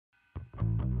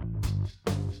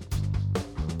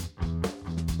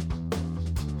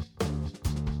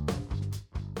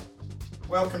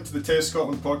welcome to the TES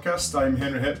Scotland podcast. I'm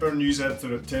Henry Hepburn, news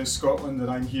editor at TES Scotland,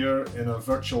 and I'm here in a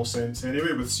virtual sense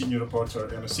anyway with senior reporter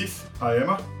Emma Seath. Hi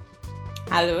Emma.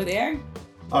 Hello there.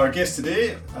 Our guest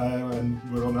today, and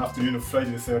we're on the afternoon of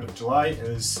Friday the 3rd of July,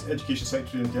 is Education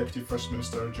Secretary and Deputy First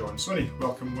Minister John Swinney.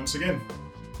 Welcome once again.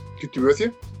 Good to be with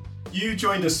you. You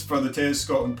joined us for the TES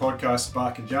Scotland podcast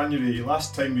back in January.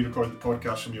 Last time we recorded the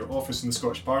podcast from your office in the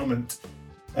Scottish Parliament,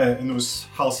 in those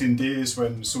halcyon days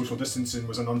when social distancing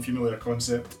was an unfamiliar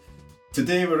concept.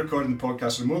 Today we're recording the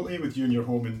podcast remotely with you in your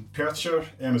home in Perthshire.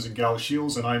 Emma's in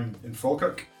Galashiels and I'm in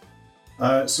Falkirk.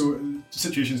 So the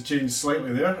situation's changed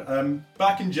slightly there.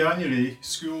 Back in January,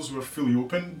 schools were fully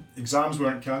open, exams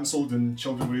weren't cancelled, and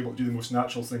children were able to do the most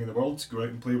natural thing in the world, to go out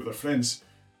and play with their friends.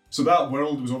 So that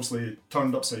world was obviously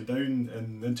turned upside down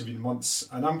in the intervening months,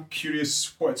 and I'm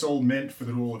curious what it's all meant for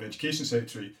the role of Education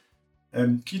Secretary.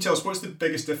 Can you tell us what's the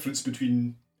biggest difference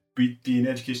between being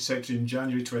Education Secretary in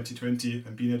January 2020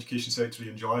 and being Education Secretary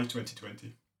in July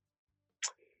 2020?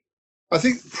 I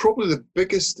think probably the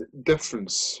biggest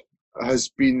difference has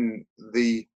been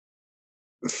the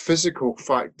physical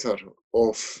factor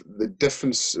of the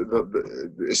difference,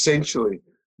 essentially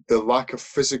the lack of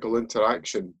physical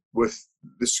interaction with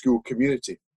the school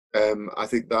community. I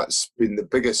think that's been the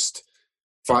biggest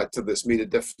factor that's made a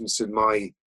difference in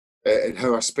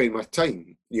how I spend my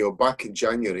time. You know, back in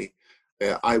January,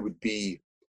 I would be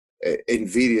in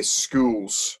various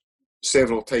schools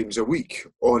several times a week,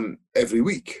 on every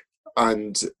week,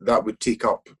 and that would take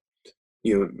up,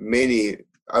 many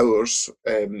hours.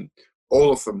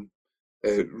 All of them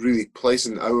really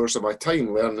pleasant hours of my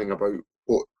time, learning about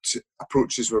what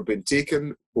approaches were being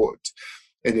taken, what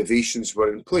innovations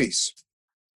were in place,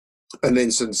 and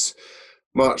then since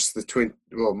March the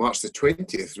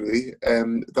 20th, really,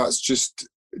 that's just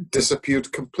disappeared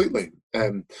completely.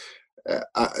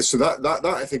 So that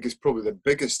I think is probably the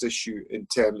biggest issue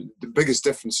the biggest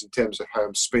difference in terms of how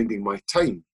I'm spending my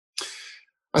time.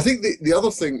 I think the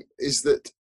other thing is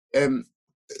that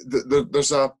there's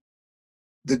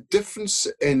the difference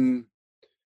in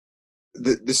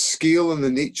the scale and the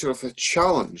nature of the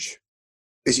challenge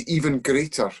is even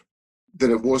greater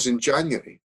than it was in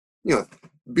January.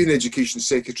 Being Education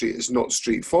Secretary is not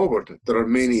straightforward. There are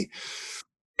many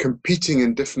competing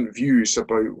and different views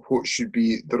about what should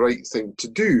be the right thing to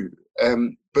do.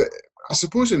 But I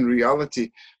suppose in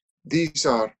reality, these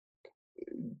are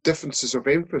differences of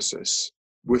emphasis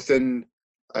within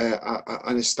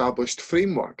an established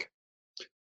framework.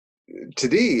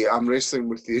 Today, I'm wrestling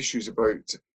with the issues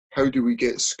about how do we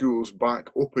get schools back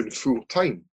open full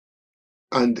time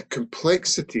and the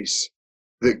complexities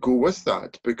that go with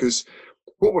that, because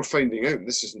what we're finding out, and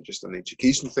this isn't just an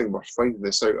education thing, we're finding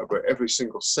this out about every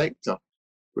single sector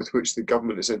with which the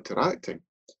government is interacting.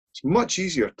 It's much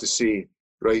easier to say,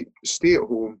 right, stay at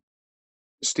home,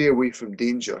 stay away from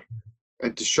danger,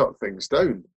 and to shut things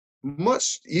down.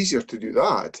 Much easier to do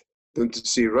that than to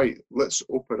say, right, let's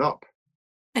open up.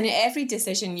 And every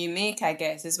decision you make, I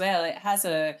guess, as well, it has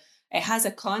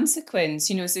a consequence,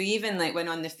 so even like when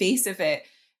on the face of it,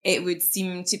 it would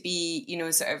seem to be,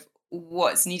 sort of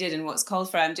what's needed and what's called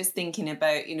for. I'm just thinking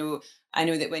about, I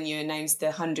know that when you announced the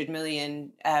 £100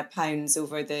 million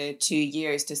over the 2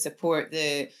 years to support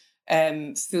the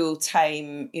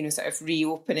full-time, sort of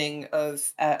reopening of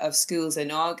schools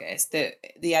in August, that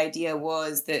the idea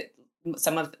was that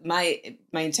some of my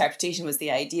interpretation was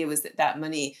the idea was that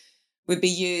money would be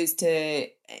used to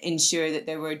ensure that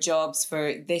there were jobs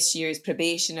for this year's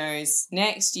probationers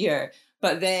next year.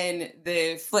 But then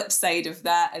the flip side of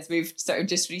that, as we've sort of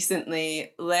just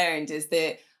recently learned, is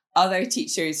that other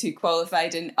teachers who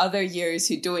qualified in other years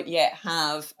who don't yet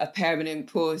have a permanent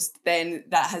post, then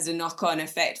that has a knock-on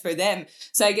effect for them.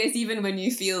 So I guess even when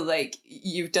you feel like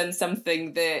you've done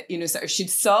something that, sort of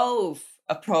should solve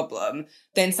a problem,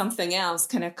 then something else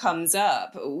kind of comes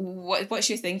up. What's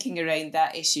your thinking around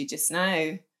that issue just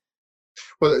now?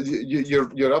 Well,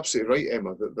 you're absolutely right,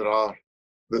 Emma, that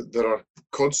there are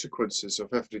consequences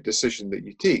of every decision that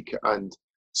you take, and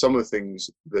some of the things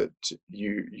that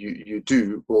you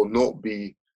do will not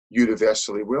be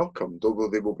universally welcomed, although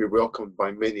they will be welcomed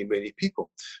by many, many people.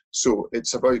 So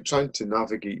it's about trying to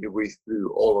navigate your way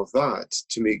through all of that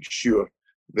to make sure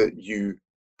that you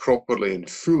properly and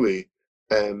fully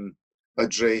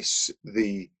address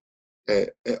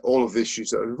all of the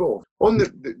issues that are involved. On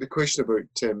the question about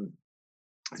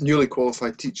newly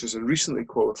qualified teachers and recently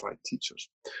qualified teachers,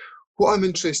 what I'm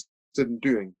interested in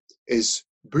doing is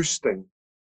boosting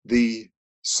the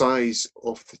size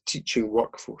of the teaching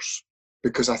workforce,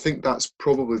 because I think that's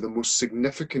probably the most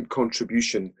significant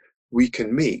contribution we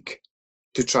can make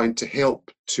to trying to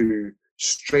help to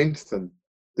strengthen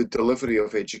the delivery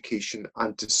of education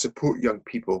and to support young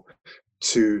people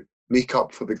to make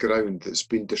up for the ground that's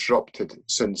been disrupted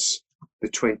since the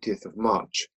 20th of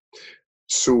March.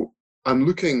 So I'm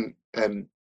looking,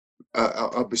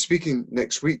 I'll be speaking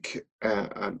next week.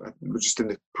 We're just in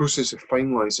the process of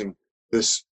finalising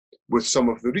this with some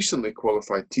of the recently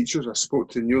qualified teachers. I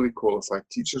spoke to newly qualified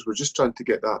teachers. We're just trying to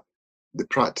get the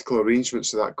practical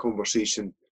arrangements of that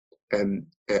conversation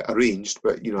arranged,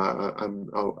 but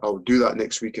I'll do that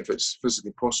next week if it's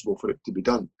physically possible for it to be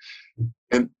done.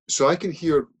 So I can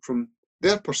hear from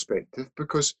their perspective,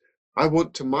 because I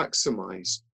want to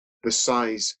maximise the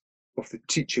size of the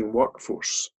teaching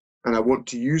workforce, and I want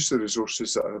to use the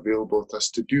resources that are available to us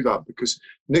to do that, because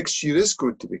next year is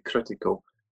going to be critical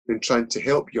in trying to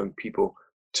help young people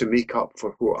to make up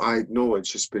for what I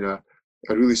acknowledge has been a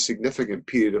really significant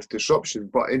period of disruption,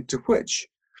 but into which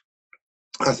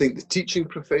I think the teaching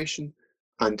profession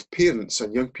and parents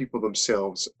and young people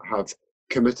themselves have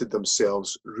committed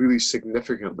themselves really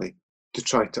significantly to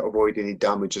try to avoid any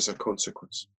damage as a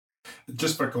consequence.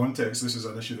 Just for context, this is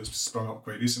an issue that's sprung up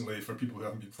quite recently. For people who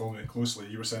haven't been following it closely,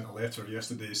 you were sent a letter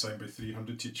yesterday signed by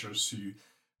 300 teachers who,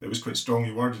 it was quite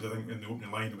strongly worded, I think in the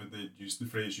opening line, when they used the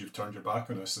phrase, "You've turned your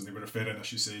back on us," and they were referring,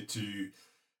 as you say, to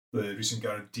the recent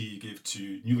guarantee you gave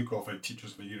to newly qualified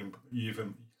teachers of a year of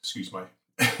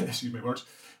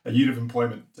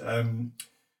employment.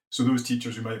 So those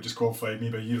teachers who might have just qualified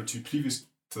maybe a year or two previous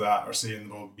to that are saying,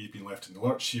 well, we've been left in the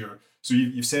lurch here. So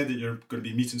you've said that you're going to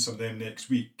be meeting some of them next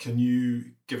week. Can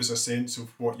you give us a sense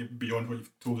of beyond what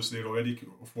you've told us there already,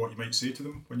 of what you might say to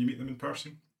them when you meet them in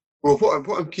person? Well,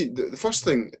 what I'm keen, the first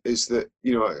thing is that,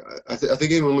 I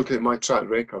think anyone looking at my track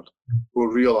record will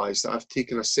realise that I've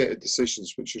taken a set of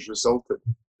decisions which has resulted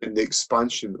in the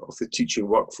expansion of the teaching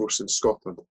workforce in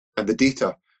Scotland. And the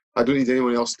data, I don't need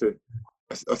anyone else to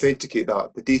authenticate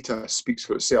that. The data speaks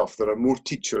for itself. There are more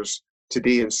teachers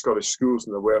today in Scottish schools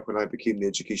than there were when I became the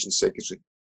Education Secretary.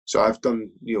 So I've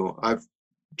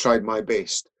tried my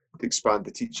best to expand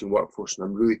the teaching workforce, and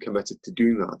I'm really committed to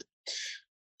doing that.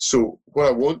 So what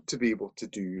I want to be able to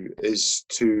do is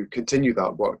to continue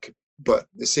that work, but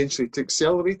essentially to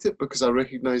accelerate it, because I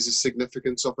recognise the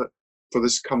significance of it for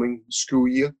this coming school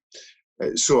year.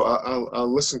 So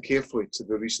I'll listen carefully to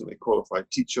the recently qualified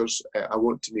teachers. I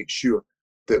want to make sure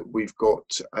that we've got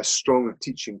as strong a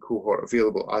teaching cohort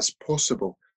available as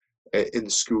possible in the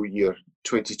school year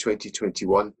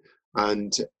 2020-21,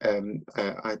 and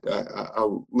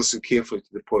I'll listen carefully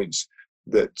to the points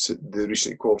that the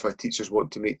recently qualified teachers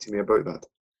want to make to me about that.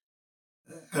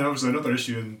 And obviously another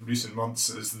issue in recent months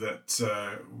is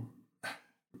that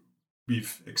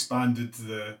we've expanded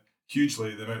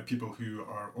hugely the amount of people who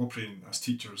are operating as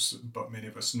teachers, but many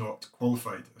of us not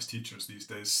qualified as teachers these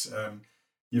days.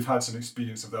 You've had some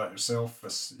experience of that yourself,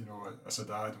 as a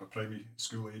dad of a primary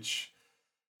school age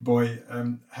boy.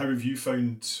 How have you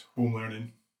found home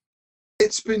learning?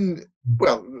 It's been,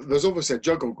 well, there's obviously a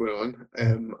juggle going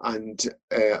on, and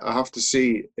I have to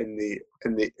say, in the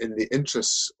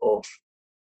interests of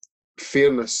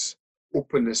fairness,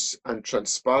 openness, and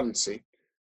transparency,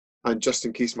 and just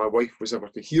in case my wife was ever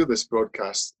to hear this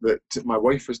broadcast, that my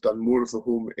wife has done more of the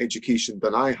home education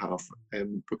than I have,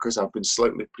 because I've been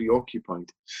slightly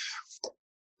preoccupied.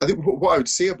 I think what I would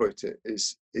say about it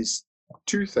is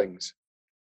two things.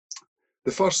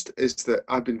 The first is that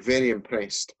I've been very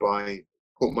impressed by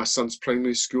what my son's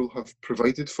primary school have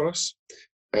provided for us.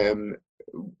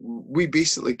 We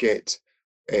basically get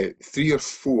 3 or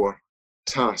 4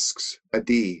 tasks a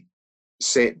day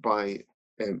set by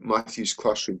Matthew's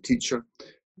classroom teacher.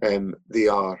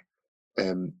 They're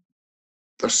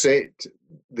set,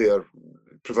 they're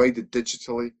provided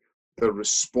digitally, they're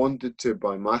responded to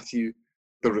by Matthew,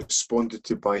 they're responded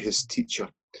to by his teacher,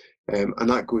 and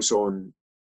that goes on.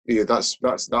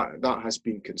 That has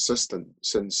been consistent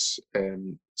since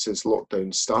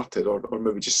lockdown started, or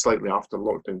maybe just slightly after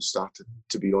lockdown started,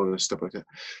 to be honest about it.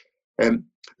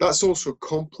 That's also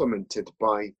complemented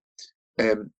by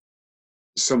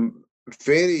some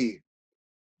very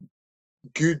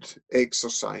good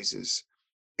exercises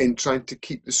in trying to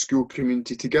keep the school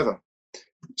community together.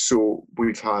 So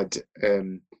we've had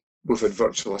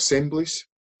virtual assemblies.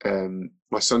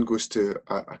 My son goes to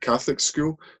a Catholic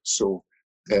school, so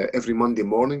every Monday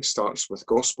morning starts with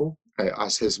gospel,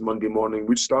 as his Monday morning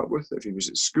would start with if he was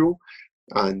at school,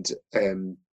 and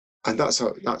that's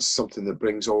something that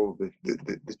brings all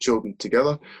the children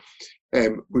together.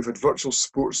 We've had virtual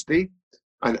sports day,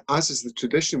 and as is the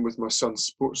tradition with my son's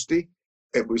sports day,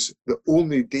 it was the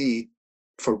only day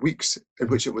for weeks in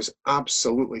which it was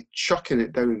absolutely chucking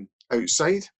it down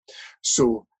outside,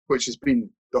 so which has been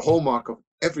the hallmark of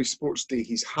every sports day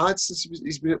he's had since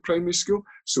he's been at primary school.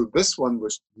 So this one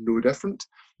was no different.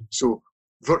 So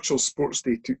virtual sports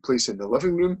day took place in the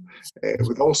living room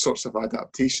with all sorts of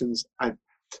adaptations,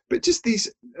 but just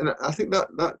these, and I think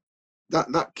that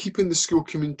keeping the school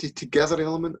community together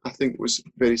element, I think, was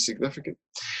very significant.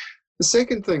 The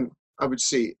second thing I would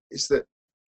say is that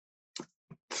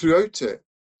throughout it,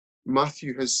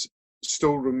 Matthew has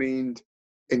still remained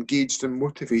engaged and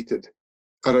motivated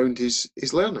around his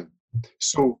learning.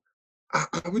 So I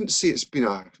wouldn't say it's been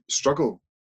a struggle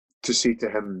to say to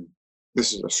him,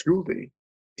 this is a school day.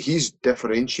 He's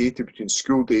differentiated between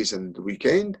school days and the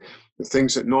weekend. The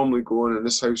things that normally go on in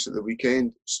this house at the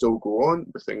weekend still go on.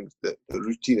 The things that the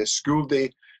routine of school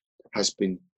day has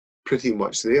been pretty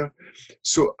much there.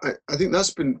 So I think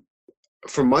that's been,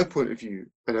 from my point of view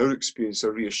and our experience,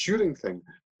 a reassuring thing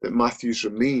that Matthew's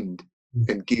remained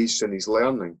engaged in his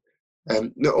learning.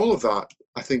 Now, all of that,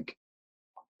 I think,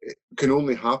 can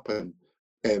only happen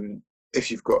if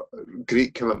you've got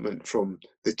great commitment from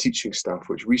the teaching staff,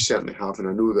 which we certainly have, and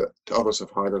I know that others have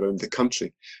had around the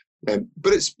country.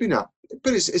 But it's been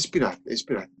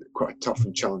quite a tough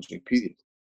and challenging period.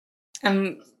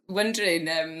 I'm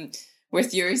wondering,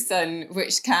 with your son,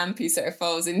 which camp he sort of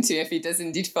falls into, if he does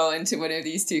indeed fall into one of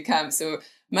these two camps. So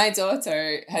my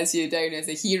daughter has you down as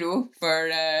a hero for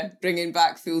bringing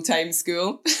back full-time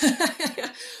school.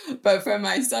 But for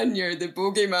my son, you're the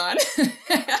bogeyman.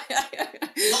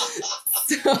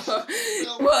 So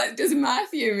what does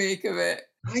Matthew make of it?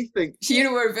 I think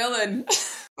hero or villain?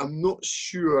 I'm not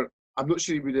sure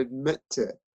he would admit to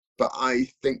it, but I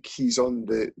think he's on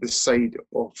the side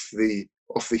of the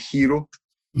hero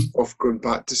of going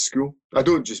back to school. I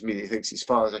don't just mean he thinks his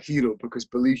father's a hero, because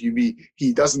believe you me,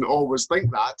 he doesn't always think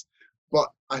that. But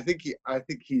I think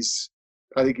he's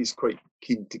quite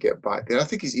keen to get back there. I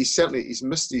think he's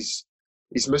missed his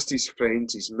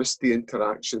friends. He's missed the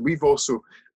interaction.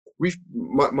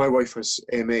 My wife has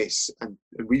MS, and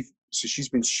so she's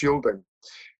been shielding.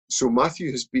 So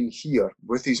Matthew has been here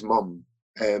with his mum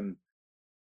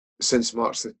since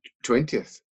March the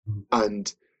 20th,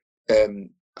 and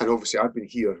obviously I've been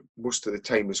here most of the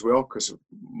time as well, because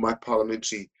my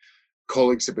parliamentary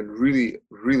colleagues have been really,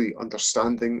 really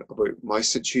understanding about my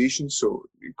situation. So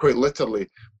quite literally,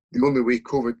 the only way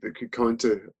COVID that could come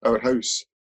into our house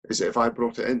is if I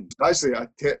brought it in. Actually,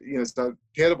 it's a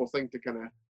terrible thing to kind of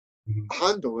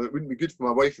handle, and it wouldn't be good for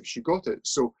my wife if she got it.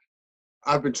 So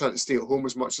I've been trying to stay at home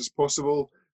as much as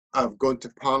possible. I've gone to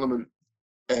Parliament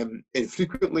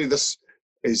infrequently. This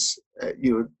is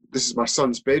my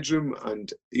son's bedroom,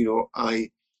 and I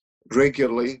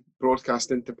regularly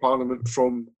broadcast into Parliament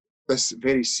from this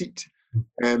very seat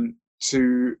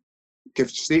to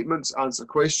give statements, answer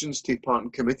questions, take part in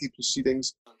committee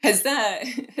proceedings. Has that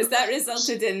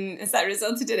resulted in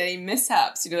any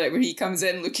mishaps? Like where he comes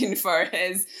in looking for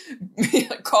his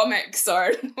comics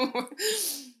or?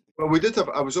 Well, we did have.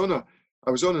 I was on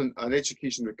an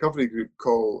education recovery group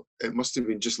call. It must have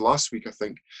been just last week, I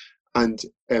think, and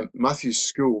Matthew's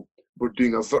school were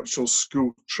doing a virtual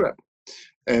school trip,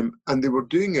 and they were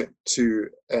doing it to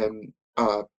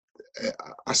a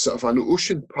sort of an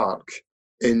ocean park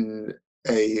in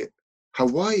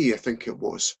Hawaii, I think it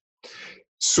was.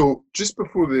 So just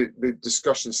before the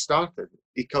discussion started,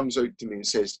 he comes out to me and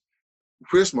says,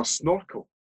 "Where's my snorkel?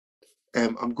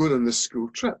 I'm going on this school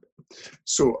trip."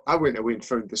 So I went away and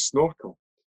found the snorkel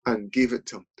and gave it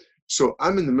to him. So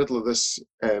I'm in the middle of this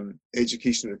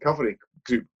education recovery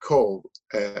group call,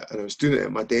 and I was doing it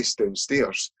at my desk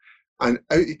downstairs, and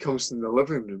out he comes from the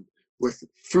living room with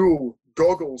full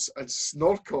goggles and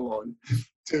snorkel on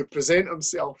to present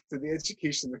himself to the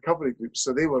education recovery group.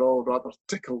 So they were all rather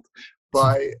tickled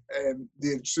by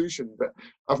the intrusion. But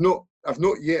I've not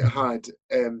yet had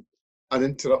an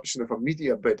interruption of a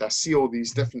media bid. I see all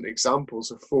these different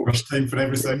examples of folks. First time for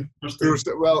everything. Who are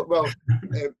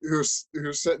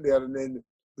sitting there, and then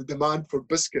the demand for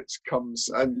biscuits comes,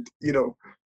 and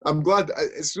I'm glad.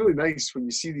 It's really nice when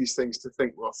you see these things to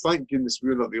think, well, thank goodness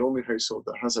we're not the only household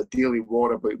that has a daily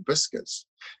war about biscuits.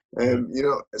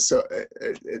 So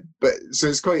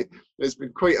it's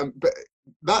been quite. But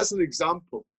that's an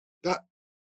example.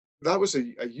 That was a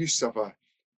use of a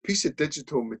piece of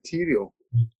digital material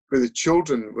where the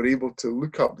children were able to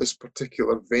look up this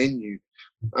particular venue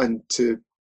and to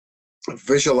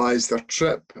visualize their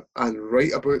trip and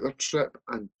write about their trip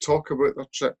and talk about their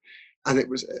trip. And I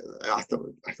thought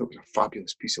it was a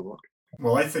fabulous piece of work.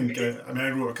 Well, I think,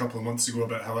 I wrote a couple of months ago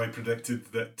about how I predicted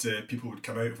that people would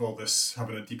come out of all this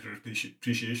having a deeper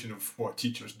appreciation of what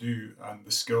teachers do and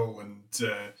the skill and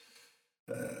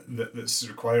that's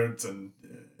required and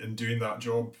in doing that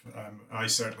job. I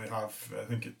certainly have. I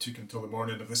think it took until the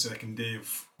morning of the second day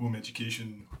of home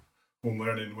education, home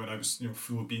learning, when I was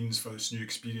full of beans for this new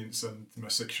experience, and my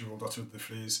 6-year-old uttered the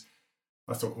phrase,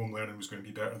 "I thought home learning was going to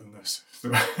be better than this."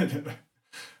 So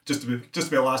just to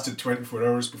be lasted 24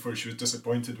 hours before she was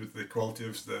disappointed with the quality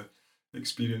of the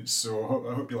experience. So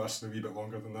I hope you lasted a wee bit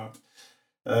longer than that.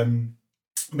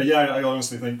 But yeah, I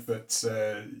honestly think that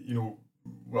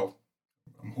well,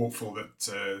 I'm hopeful that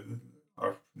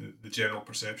the general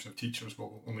perception of teachers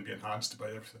will only be enhanced by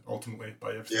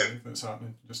everything that's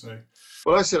happening just now.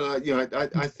 Well, I said,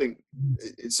 I think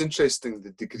it's interesting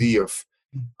the degree of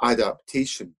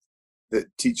adaptation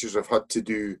that teachers have had to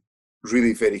do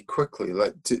really very quickly.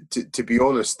 Like to be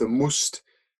honest, the most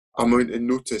amount of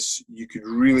notice you could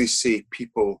really say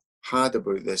people had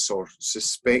about this or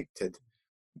suspected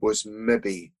was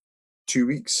maybe 2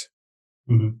 weeks.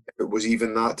 Mm-hmm. It was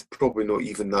even that, probably not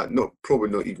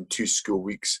even 2 school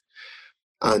weeks.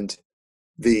 And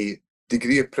the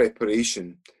degree of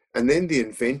preparation and then the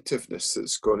inventiveness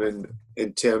that's gone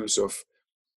in terms of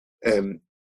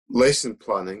lesson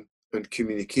planning and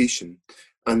communication,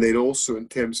 and then also in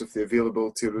terms of the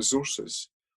availability of resources.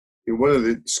 In one of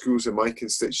the schools in my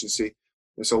constituency,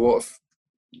 there's a lot of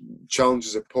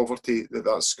challenges of poverty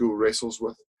that school wrestles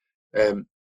with.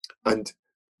 And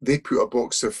they put a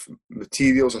box of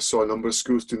materials. I saw a number of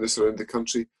schools doing this around the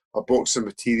country, a box of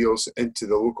materials into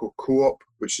the local co-op,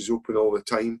 which is open all the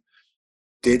time,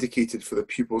 dedicated for the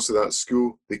pupils of that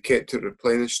school. They kept it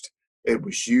replenished. It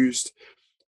was used.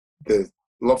 The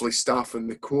lovely staff in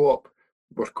the co-op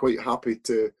were quite happy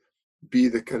to be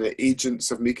the kind of agents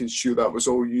of making sure that was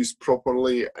all used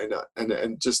properly.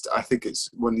 And just, I think it's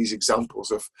one of these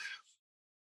examples of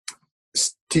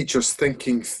teachers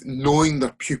thinking, knowing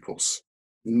their pupils,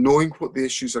 knowing what the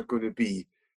issues are going to be,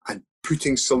 and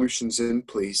putting solutions in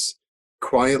place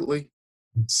quietly,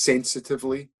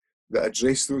 sensitively, that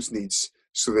address those needs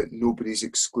so that nobody's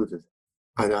excluded.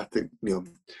 And I think,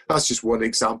 that's just one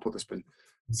example. There's been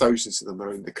thousands of them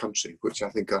around the country, which I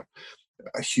think are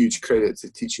a huge credit to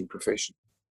the teaching profession.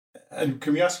 And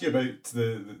can we ask you about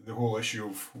the whole issue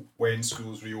of when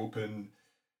schools reopen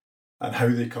and how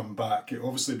they come back? It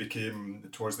obviously became,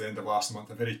 towards the end of last month,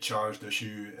 a very charged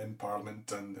issue in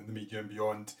Parliament and in the media and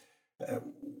beyond.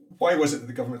 Why was it that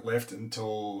the government left it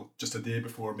until just a day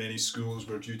before many schools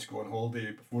were due to go on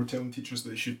holiday before telling teachers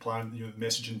that they should plan? The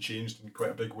messaging changed in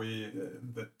quite a big way,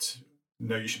 that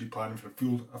now you should be planning for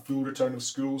a full return of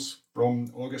schools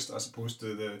from August, as opposed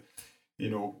to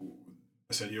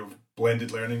this idea of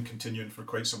blended learning continuing for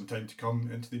quite some time to come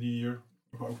into the new year.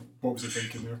 What was the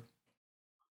thinking there?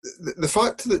 The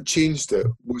factor that changed it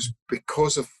was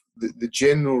because of the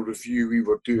general review we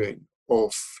were doing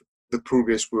of the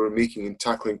progress we were making in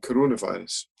tackling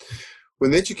coronavirus.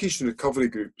 When the Education Recovery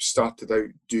Group started out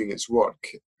doing its work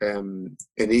in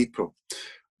April,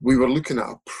 we were looking at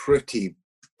a pretty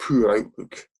poor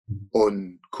outlook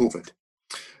on COVID.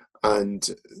 And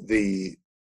the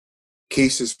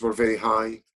cases were very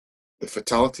high, the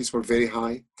fatalities were very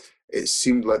high. It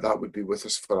seemed like that would be with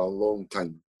us for a long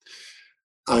time.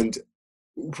 And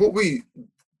what we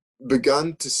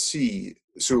began to see,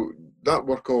 so that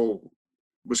work all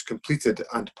was completed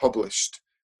and published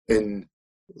in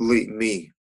late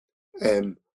May,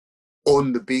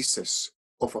 on the basis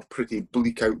of a pretty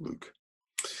bleak outlook.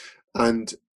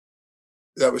 And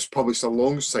that was published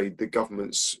alongside the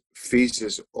government's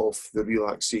phases of the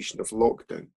relaxation of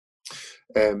lockdown,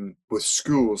 with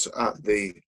schools at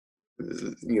the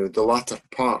latter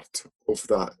part of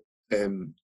that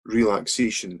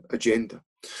relaxation agenda.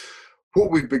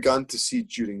 What we began to see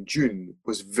during June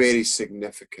was very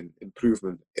significant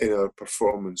improvement in our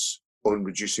performance on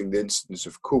reducing the incidence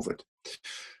of COVID.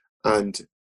 And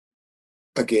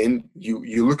again,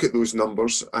 you look at those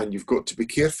numbers and you've got to be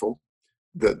careful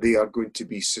that they are going to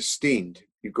be sustained.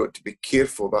 You've got to be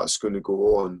careful that's going to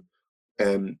go on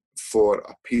for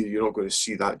a period. You're not going to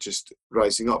see that just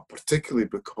rising up, particularly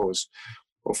because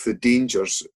of the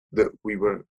dangers that we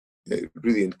were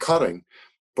really incurring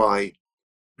by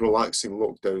relaxing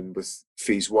lockdown with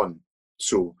phase 1.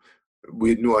 So we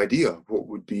had no idea what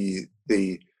would be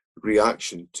the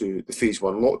reaction to the phase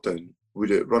 1 lockdown.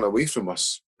 Would it run away from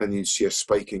us and you'd see a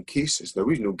spike in cases? Now,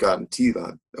 we had no guarantee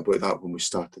about that when we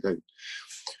started out.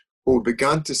 What we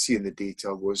began to see in the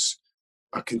data was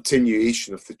a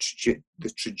continuation of the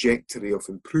trajectory of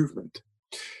improvement.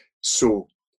 So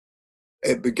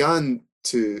it began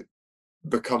to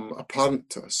become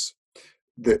apparent to us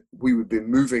that we would be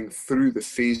moving through the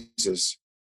phases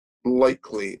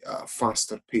likely at a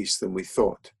faster pace than we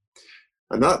thought.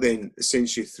 And that then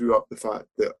essentially threw up the fact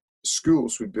that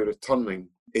schools would be returning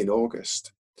in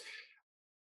August,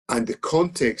 and the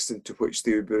context into which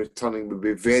they would be returning would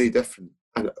be very different,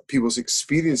 and people's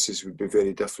experiences would be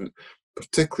very different,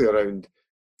 particularly around,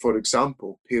 for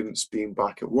example, parents being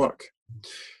back at work.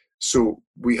 So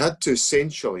we had to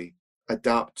essentially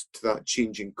adapt to that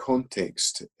changing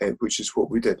context, which is what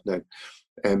we did now.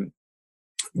 I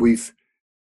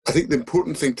think the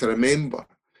important thing to remember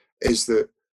is that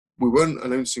we weren't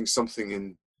announcing something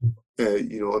in,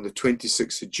 on the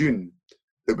 26th of June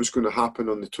that was going to happen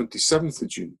on the 27th of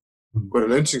June. We're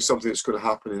announcing something that's going to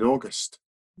happen in August,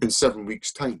 in 7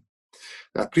 weeks' time.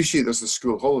 Now, I appreciate there's the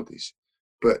school holidays,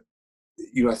 but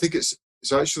I think it's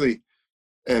actually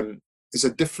it's a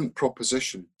different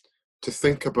proposition to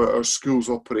think about our schools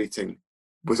operating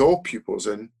with all pupils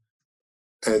in.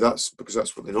 That's because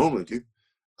that's what they normally do,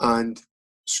 and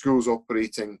schools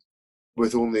operating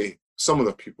with only some of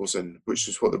their pupils in, which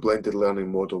is what the blended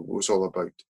learning model was all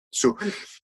about. So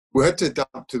we had to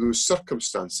adapt to those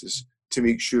circumstances to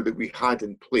make sure that we had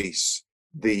in place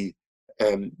the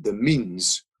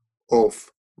means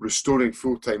of restoring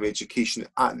full-time education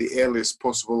at the earliest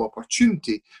possible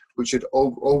opportunity, which had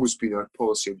always been our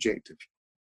policy objective.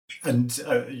 And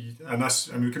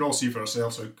we can all see for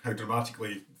ourselves how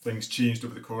dramatically things changed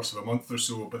over the course of a month or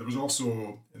so. But there was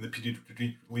also, in the period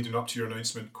leading up to your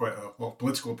announcement, quite a lot of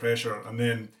political pressure. And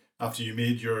then after you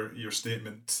made your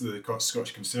statement, the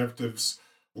Scottish Conservatives,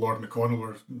 Lord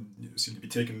McConnell seemed to be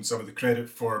taking some of the credit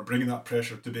for bringing that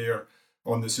pressure to bear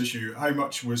on this issue. How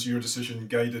much was your decision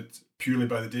guided purely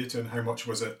by the data, and how much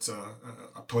was it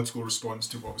a political response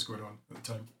to what was going on at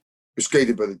the time? It was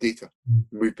guided by the data.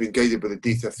 We've been guided by the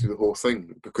data through the whole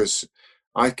thing, because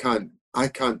I can't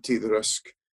take the risk.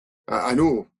 I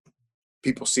know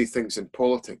people say things in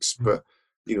politics, but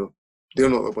they're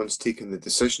not the ones taking the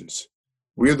decisions.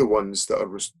 We're the ones that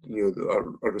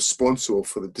are responsible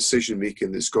for the decision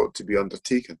making that's got to be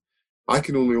undertaken. I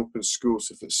can only open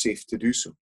schools if it's safe to do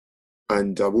so,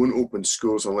 and I won't open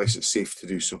schools unless it's safe to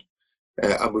do so.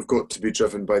 And we've got to be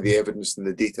driven by the evidence and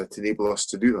the data to enable us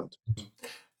to do that.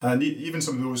 And even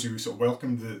some of those who sort of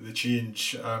welcomed the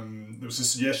change, there was a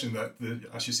suggestion that,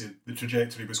 as you say, the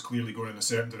trajectory was clearly going in a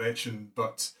certain direction,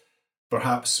 but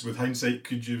perhaps with hindsight,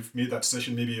 could you have made that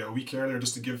decision maybe a week earlier,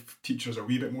 just to give teachers a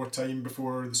wee bit more time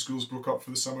before the schools broke up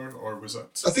for the summer, or was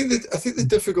it? I think the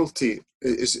difficulty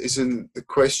is in the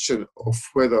question of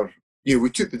whether we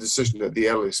took the decision at the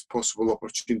earliest possible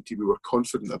opportunity. We were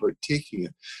confident about taking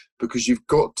it, because you've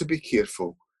got to be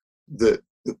careful that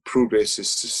the progress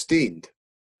is sustained.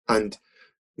 And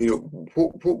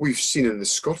what we've seen in the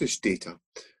Scottish data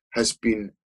has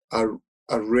been a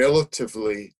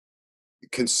relatively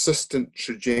consistent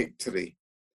trajectory,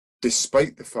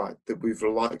 despite the fact that we've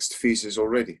relaxed phases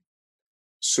already.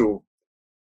 So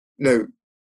now,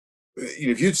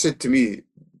 if you'd said to me,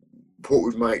 what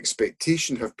would my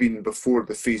expectation have been before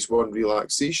the phase 1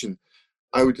 relaxation,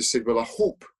 I would have said, well, I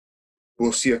hope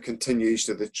we'll see a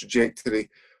continuation of the trajectory,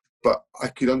 but I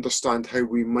could understand how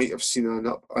we might have seen an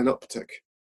uptick.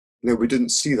 Now, we didn't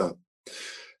see that.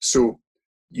 So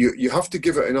you have to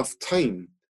give it enough time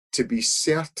to be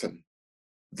certain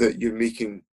that you're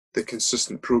making the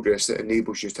consistent progress that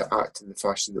enables you to act in the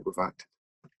fashion that we've acted.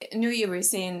 I know you were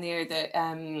saying there that,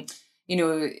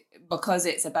 because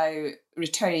it's about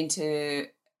returning to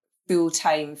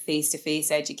full-time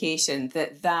face-to-face education,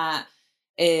 that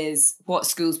is what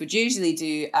schools would usually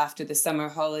do after the summer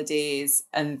holidays,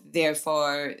 and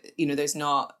therefore, there's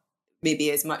not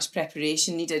maybe as much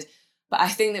preparation needed. But I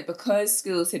think that because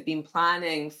schools had been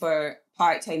planning for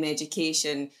part-time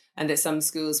education, and that some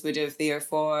schools would have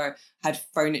therefore had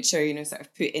furniture, sort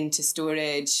of put into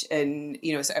storage, and,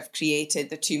 sort of created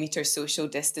the 2 metre social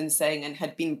distancing, and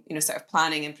had been, sort of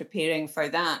planning and preparing for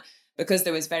that, because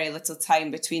there was very little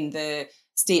time between the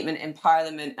statement in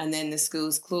Parliament and then the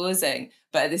schools closing.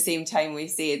 But at the same time, we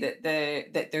say that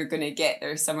they're going to get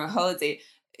their summer holiday.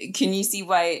 Can you see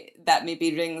why that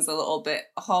maybe rings a little bit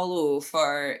hollow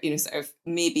for, sort of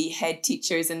maybe head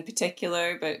teachers in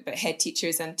particular, but head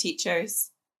teachers and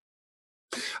teachers?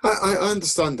 I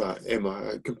understand that,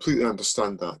 Emma. I completely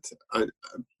understand that.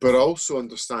 But I also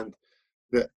understand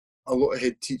that a lot of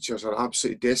head teachers are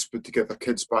absolutely desperate to get their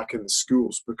kids back in the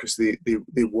schools, because they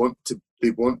want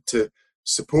to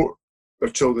support their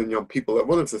children and young people.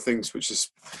 One of the things which has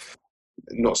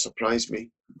not surprised me,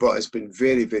 but has been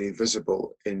very, very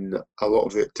visible in a lot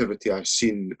of the activity I've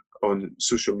seen on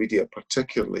social media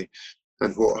particularly,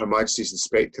 and what Her Majesty's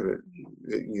Inspectorate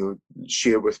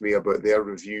share with me about their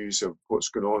reviews of what's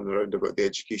going on around about the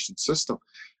education system,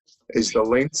 is the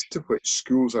length to which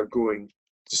schools are going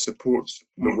to support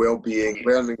the well-being,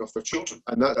 learning of their children.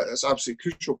 And that's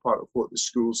absolutely crucial part of what the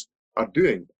schools are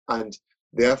doing. And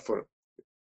therefore,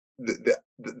 the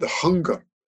hunger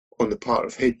on the part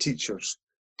of head teachers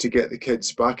to get the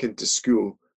kids back into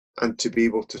school and to be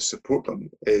able to support them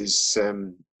is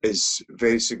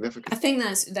very significant. I think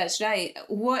that's right.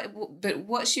 But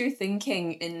what's your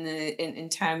thinking in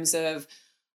terms of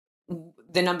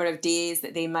the number of days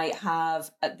that they might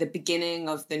have at the beginning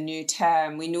of the new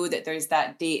term? We know that there's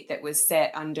that date that was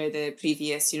set under the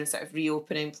previous, sort of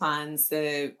reopening plans,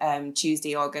 the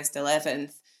Tuesday, August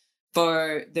 11th,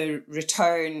 for the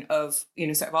return of,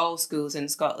 sort of all schools in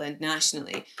Scotland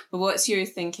nationally. But what's your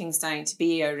thinking starting to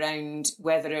be around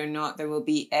whether or not there will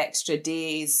be extra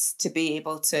days to be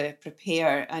able to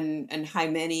prepare, and how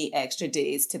many extra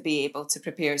days to be able to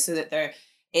prepare, so that there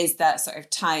is that sort of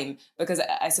time? Because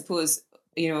I suppose,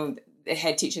 the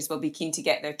head teachers will be keen to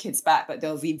get their kids back, but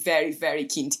they'll be very, very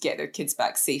keen to get their kids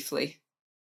back safely.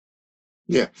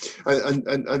 Yeah,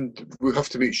 and we have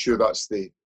to make sure that's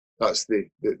the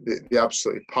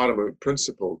absolutely paramount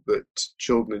principle, that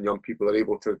children and young people are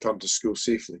able to return to school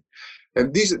safely.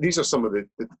 And these are some of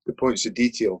the points of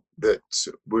detail that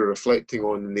we're reflecting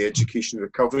on in the Education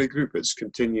Recovery Group. It's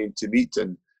continuing to meet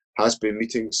and has been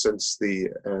meeting since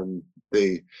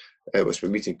it's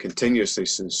been meeting continuously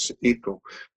since April.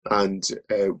 And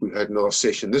we had another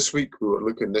session this week. We were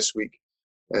looking this week,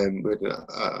 we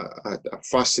had a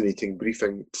fascinating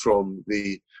briefing from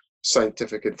the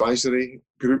Scientific Advisory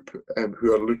Group,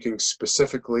 who are looking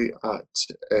specifically at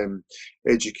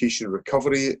education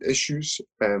recovery issues,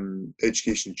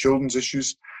 education children's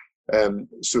issues.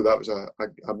 So that was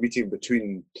a meeting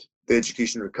between the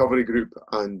Education Recovery Group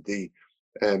and the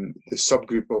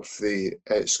subgroup of the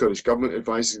Scottish Government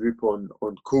Advisory Group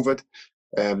on COVID,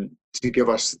 to give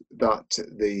us that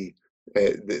the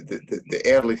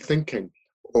early thinking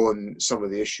on some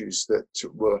of the issues that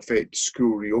will affect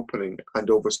school reopening, and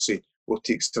obviously we'll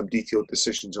take some detailed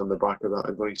decisions on the back of that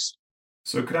advice.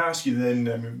 So could I ask you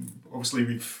then,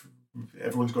 obviously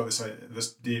everyone's got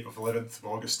this date of 11th of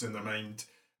August in their mind,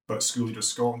 but School Leaders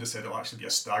Scotland has said it'll actually be a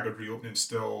staggered reopening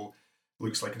still.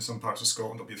 Looks like in some parts of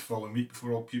Scotland it'll be the following week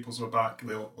before all pupils are back.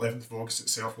 The 11th of August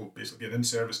itself will basically be an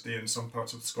in-service day in some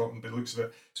parts of Scotland by the looks of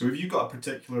it. So have you got a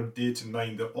particular date in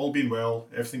mind that, all being well,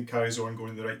 everything carries on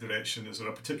going in the right direction? Is there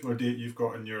a particular date you've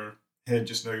got in your head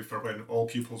just now for when all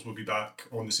pupils will be back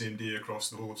on the same day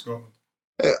across the whole of Scotland?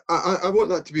 I want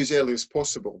that to be as early as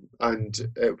possible, and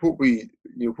what we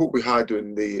had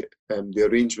in the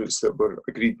arrangements that were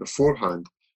agreed beforehand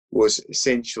was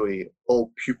essentially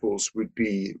all pupils would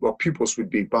be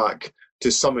back to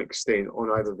some extent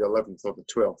on either the 11th or the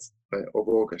 12th of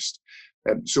August.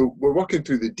 So we're working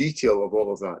through the detail of all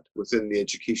of that within the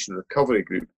Education Recovery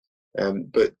Group,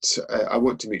 but I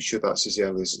want to make sure that's as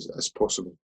early as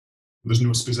possible. There's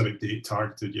no specific date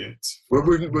targeted yet.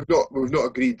 We've not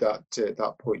agreed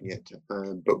that point yet,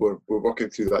 but we're working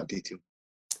through that detail.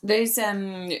 There's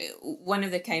one of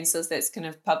the councils that's kind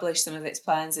of published some of its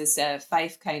plans is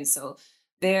Fife Council.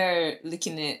 They're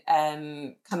looking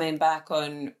at coming back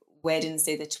on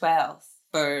Wednesday the 12th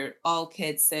for all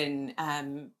kids in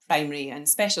primary and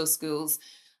special schools.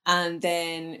 And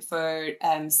then for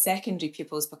secondary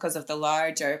pupils, because of the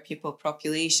larger pupil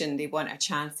population, they want a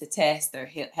chance to test their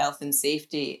health and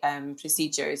safety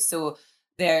procedures. So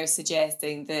they're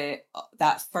suggesting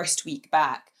that first week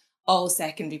back, all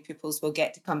secondary pupils will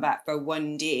get to come back for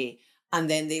one day, and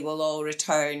then they will all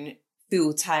return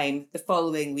full time the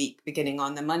following week, beginning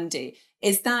on the Monday.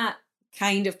 Is that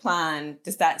kind of plan,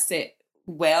 does that sit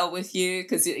well with you?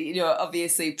 Because,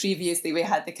 obviously previously we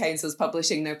had the councils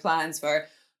publishing their plans for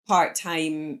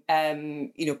part-time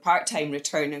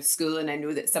return of school. And I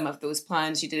know that some of those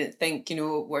plans you didn't think,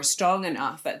 were strong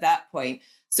enough at that point.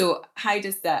 So how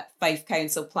does that Fife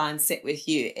Council plan sit with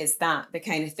you? Is that the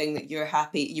kind of thing that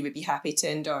you would be happy to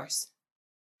endorse?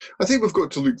 I think we've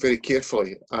got to look very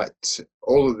carefully at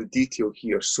all of the detail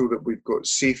here so that we've got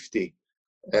safety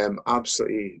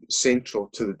absolutely central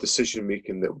to the decision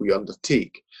making that we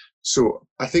undertake. So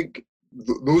I think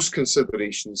those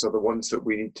considerations are the ones that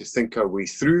we need to think our way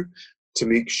through to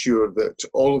make sure that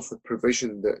all of the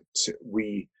provision that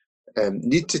we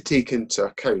need to take into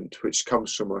account, which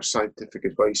comes from our scientific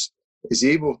advice, is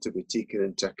able to be taken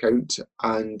into account,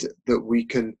 and that we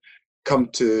can come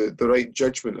to the right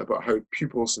judgment about how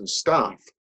pupils and staff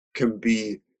can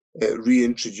be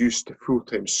reintroduced to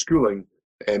full-time schooling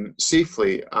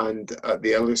safely and at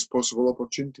the earliest possible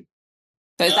opportunity.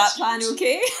 So is that plan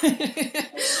okay?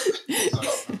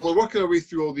 We're working our way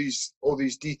through all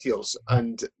these details,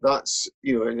 and that's,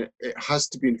 and it has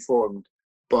to be informed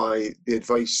by the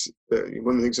advice.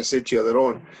 One of the things I said to you earlier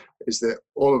on is that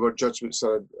all of our judgments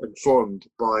are informed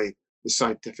by the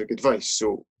scientific advice.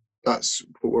 So that's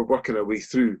what we're working our way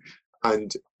through.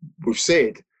 And we've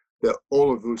said that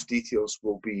all of those details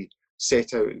will be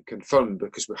set out and confirmed,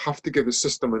 because we have to give the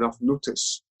system enough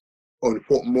notice on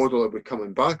what model are we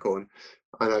coming back on.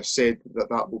 And I've said that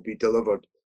that will be delivered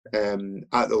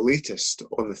at the latest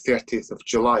on the 30th of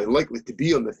July, likely to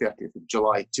be on the 30th of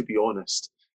July, to be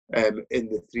honest, in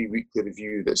the 3-weekly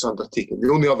review that's undertaken.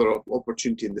 The only other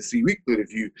opportunity in the 3-weekly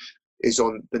review is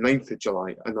on the 9th of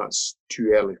July, and that's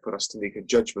too early for us to make a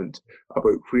judgment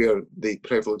about where the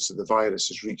prevalence of the virus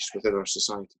has reached within our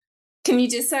society. Can you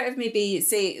just sort of maybe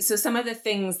say, so some of the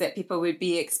things that people would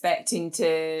be expecting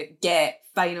to get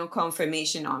final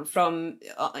confirmation on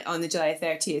the July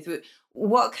 30th,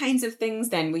 what kinds of things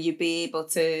then will you be able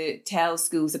to tell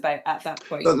schools about at that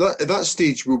point? At that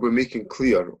stage, we'll be making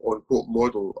clear on what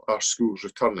model our schools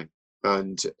returning.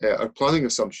 And our planning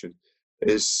assumption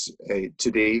is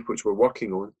today, which we're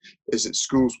working on, is that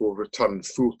schools will return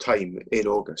full time in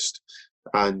August.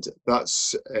 And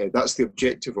that's the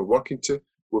objective we're working to.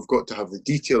 We've got to have the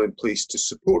detail in place to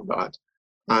support that.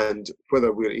 And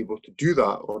whether we're able to do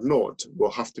that or not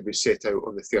will have to be set out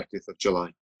on the 30th of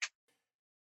July.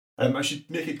 I should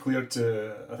make it clear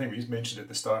I think we mentioned it at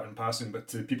the start in passing, but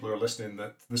to people who are listening,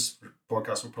 that this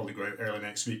podcast will probably go out early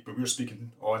next week, but we're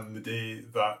speaking on the day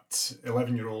that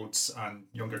 11-year-olds and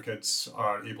younger kids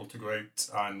are able to go out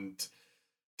and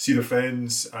see their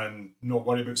friends and not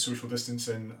worry about social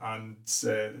distancing. And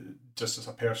just as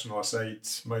a personal aside,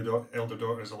 my elder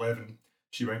daughter is 11.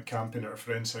 She went camping at her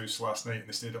friend's house last night and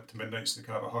they stayed up to midnight so they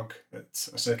could have a hug at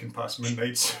a second past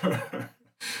midnight.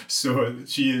 So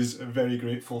she is very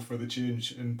grateful for the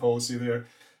change in policy there.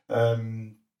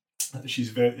 She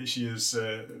is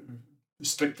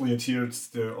strictly adhered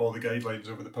to all the guidelines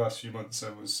over the past few months. I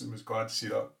was glad to see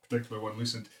that particular one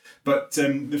loosened. But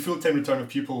the full-time return of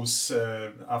pupils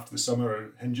after the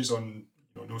summer hinges on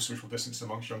no social distance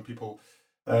amongst young people,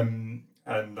 and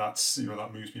that's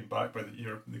that move's been backed by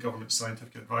the government's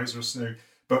scientific advisors now.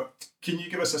 But can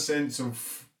you give us a sense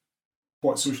of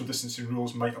what social distancing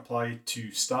rules might apply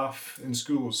to staff in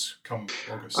schools come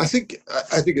August? I think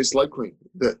it's likely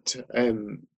that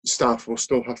staff will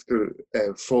still have to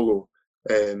follow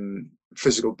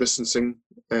physical distancing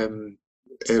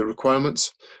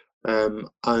requirements,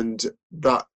 and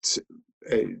that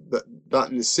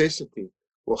necessity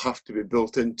will have to be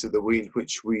built into the way in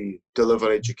which we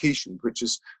deliver education, which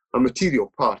is a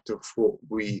material part of what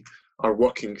we are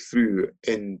working through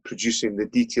in producing the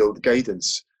detailed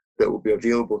guidance that will be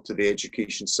available to the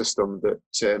education system. That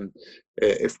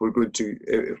if we're going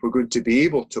to be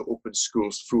able to open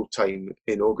schools full time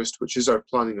in August, which is our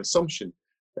planning assumption,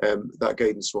 that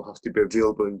guidance will have to be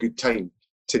available in good time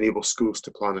to enable schools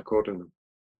to plan accordingly.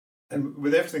 And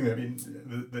with everything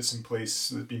that's in place,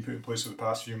 that's been put in place for the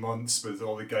past few months, with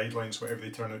all the guidelines, whatever they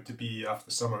turn out to be after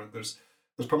the summer, there's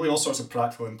probably all sorts of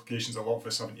practical implications a lot of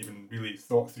us haven't even really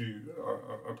thought through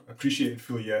or appreciated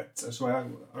fully yet. So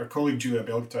our colleague Julia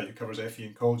Belgatai, who covers FE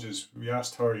in colleges, we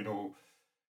asked her,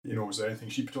 was there anything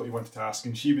she particularly wanted to ask?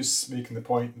 And she was making the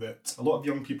point that a lot of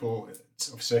young people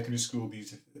of secondary school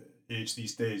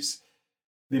these days,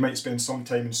 they might spend some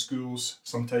time in schools,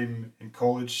 some time in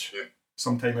college,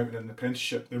 some time out in an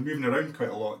apprenticeship. They're moving around quite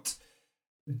a lot.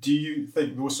 Do you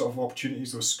think those sort of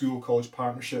opportunities, those school-college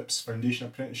partnerships, foundation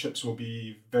apprenticeships, will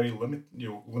be very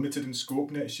limited in scope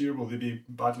next year? Will they be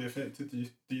badly affected,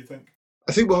 do you think?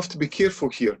 I think we'll have to be careful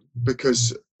here,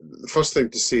 because the first thing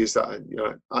to say is that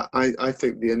I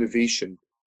think the innovation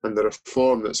and the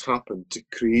reform that's happened to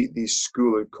create these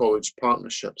school and college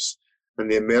partnerships and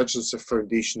the emergence of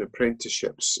foundation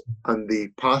apprenticeships and the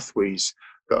pathways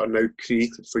that are now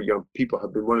created for young people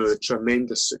have been one of the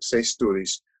tremendous success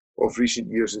stories of recent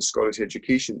years in Scottish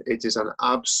education. It is an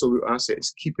absolute asset.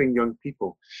 It's keeping young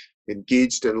people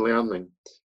engaged in learning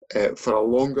for a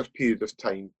longer period of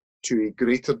time to a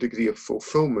greater degree of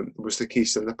fulfilment than was the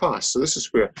case in the past. So this is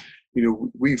where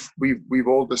we've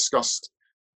all discussed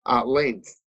at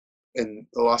length in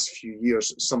the last few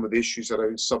years some of the issues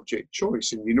around subject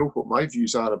choice, and you know what my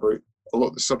views are about a lot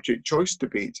of the subject choice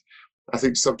debate. I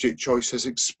think subject choice has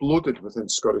exploded within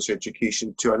Scottish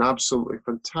education to an absolutely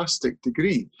fantastic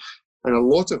degree. And a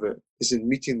lot of it is in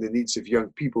meeting the needs of young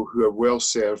people who are well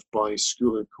served by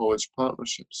school and college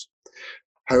partnerships.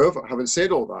 However, having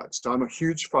said all that, so I'm a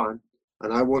huge fan,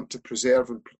 and I want to preserve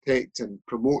and protect and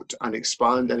promote and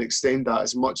expand and extend that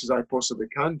as much as I possibly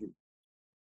can do.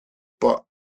 But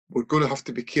we're going to have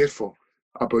to be careful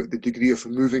about the degree of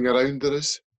moving around there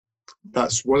is.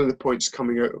 That's one of the points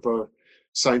coming out of our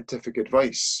scientific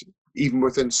advice, even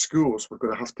within schools, we're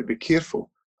going to have to be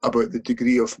careful about the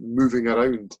degree of moving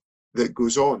around that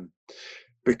goes on,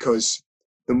 because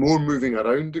the more moving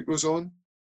around that goes on,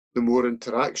 the more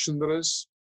interaction there is,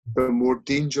 the more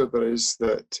danger there is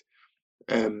that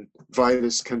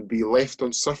virus can be left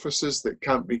on surfaces that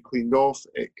can't be cleaned off.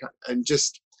 And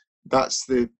just that's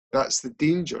the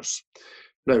dangers.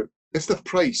 Now, if the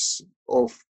price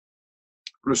of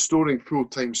restoring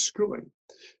full-time schooling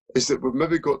is that we've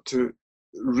maybe got to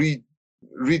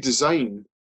redesign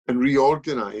and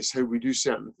reorganize how we do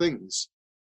certain things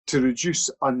to reduce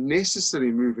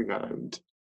unnecessary moving around,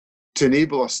 to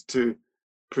enable us to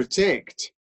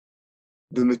protect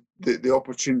the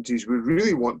opportunities we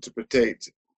really want to protect,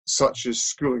 such as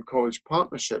school and college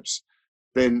partnerships,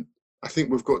 then I think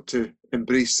we've got to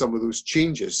embrace some of those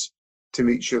changes to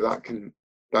make sure that can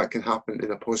happen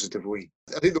in a positive way.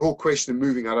 I think the whole question of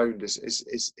moving around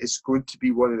is going to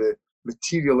be one of the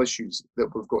material issues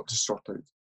that we've got to sort out.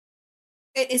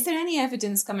 Is there any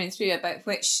evidence coming through about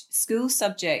which school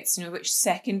subjects, which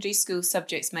secondary school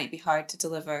subjects might be hard to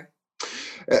deliver?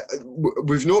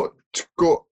 We've not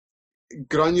got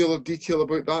granular detail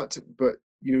about that, but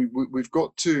we've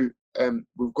got to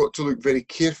look very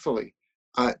carefully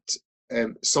at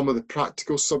some of the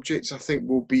practical subjects. I think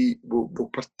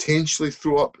will potentially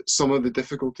throw up some of the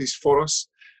difficulties for us,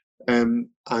 and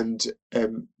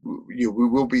we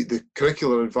will be, the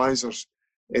curricular advisors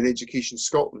in Education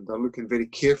Scotland are looking very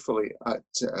carefully at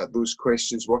those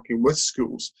questions, working with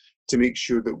schools to make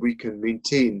sure that we can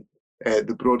maintain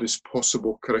the broadest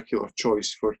possible curricular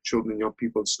choice for children and young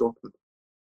people in Scotland.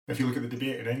 If you look at the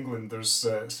debate in England, there's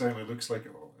certainly looks like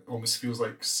it almost feels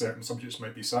like certain subjects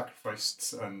might be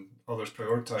sacrificed and others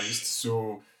prioritised.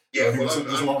 So yeah, I think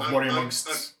there's a lot of worry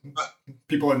amongst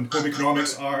people in home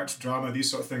economics, art, drama.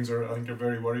 These sort of things are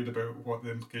very worried about what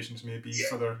the implications may be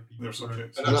for their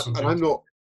subjects. And I'm not.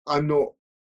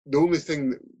 The only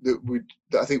thing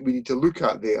that I think we need to look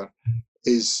at there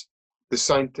is the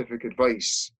scientific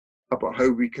advice about how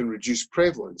we can reduce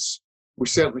prevalence. We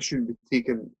certainly shouldn't be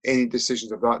taking any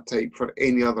decisions of that type for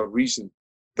any other reason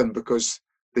than because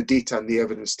the data and the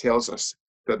evidence tells us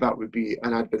that would be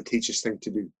an advantageous thing to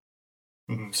do.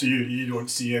 Mm-hmm. So you don't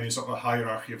see any sort of a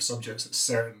hierarchy of subjects that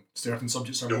certain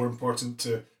subjects are more important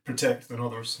to protect than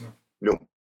others? No.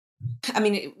 I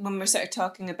mean, when we're sort of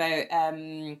talking about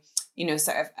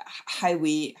sort of how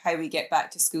we get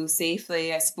back to school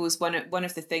safely, I suppose one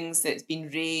of the things that's been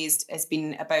raised has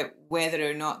been about whether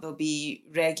or not there'll be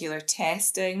regular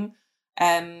testing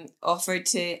offered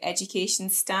to education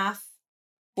staff.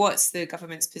 What's the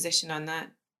government's position on that?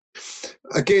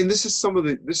 Again, this is some of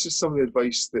the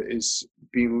advice that is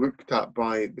being looked at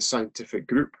by the scientific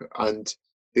group, and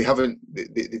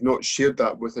they've not shared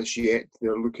that with us yet.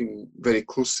 They're looking very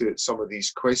closely at some of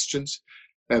these questions.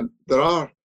 There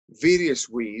are various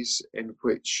ways in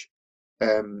which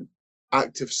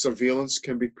active surveillance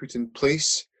can be put in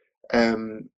place.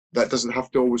 That doesn't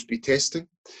have to always be testing,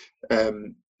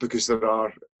 because there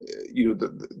are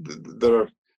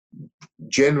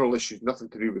general issues, nothing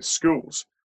to do with schools,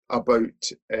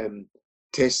 about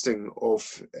testing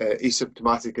of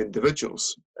asymptomatic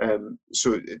individuals.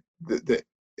 So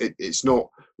it's not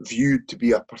viewed to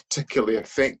be a particularly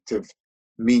effective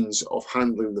means of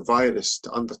handling the virus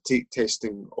to undertake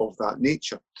testing of that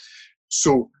nature.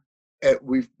 So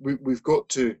we've got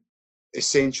to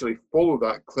essentially follow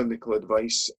that clinical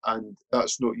advice, and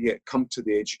that's not yet come to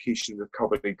the Education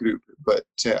Recovery Group, but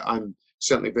I'm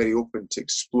certainly very open to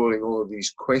exploring all of these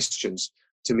questions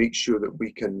to make sure that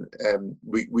we can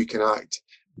act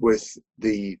with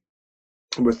the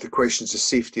questions of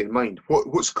safety in mind.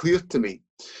 What's clear to me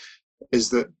is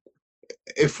that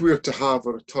if we're to have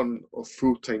a return of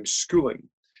full-time schooling,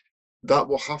 that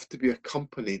will have to be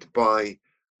accompanied by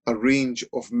a range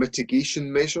of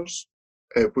mitigation measures,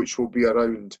 which will be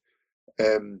around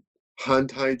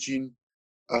hand hygiene,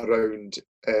 around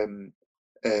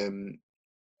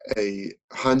a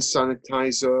hand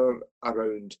sanitizer,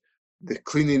 around the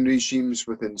cleaning regimes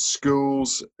within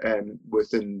schools,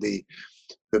 within the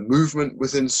movement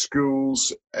within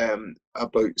schools,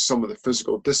 about some of the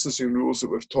physical distancing rules that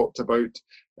we've talked about.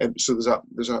 So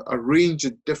there's a range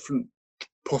of different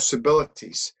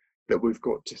possibilities that we've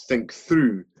got to think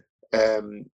through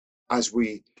as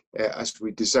we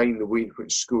design the way in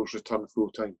which schools return full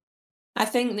time. I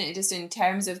think that just in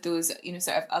terms of those,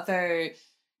 sort of other,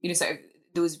 sort of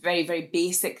those very, very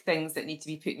basic things that need to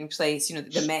be put in place,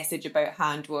 the message about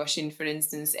hand washing, for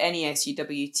instance,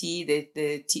 NESUWT,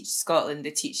 the Teach Scotland,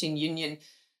 the teaching union,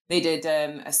 they did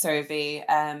a survey.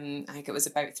 I think it was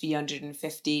about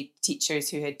 350 teachers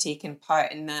who had taken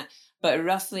part in that, but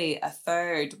roughly a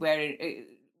third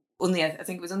only, I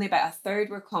think it was only about a third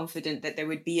were confident that there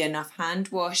would be enough hand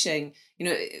washing,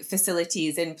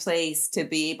 facilities in place to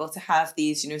be able to have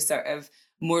these, sort of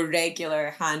more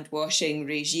regular hand washing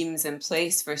regimes in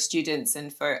place for students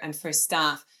and for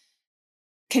staff.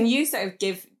 Can you sort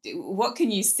of what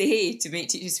can you say to make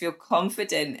teachers feel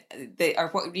confident that, or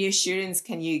what reassurance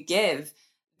can you give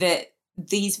that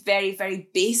these very, very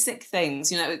basic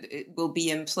things, will be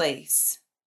in place?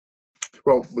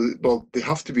 Well, they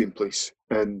have to be in place,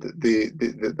 and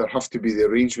there have to be the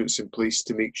arrangements in place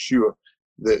to make sure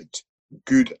that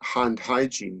good hand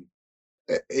hygiene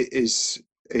is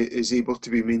able to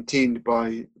be maintained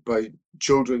by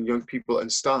children, young people,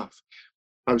 and staff.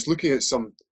 I was looking at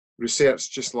some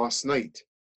research just last night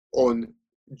on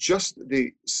just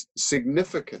the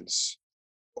significance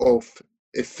of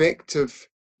effective,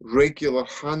 regular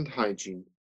hand hygiene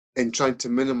in trying to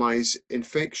minimize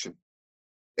infection.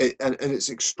 And it's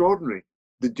extraordinary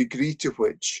the degree to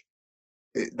which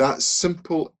that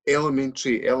simple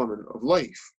elementary element of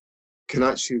life can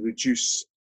actually reduce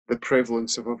the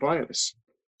prevalence of a virus.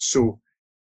 So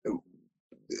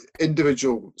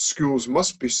individual schools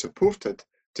must be supported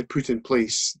to put in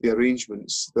place the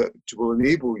arrangements that will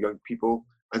enable young people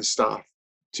and staff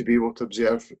to be able to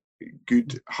observe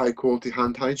good, high quality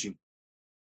hand hygiene.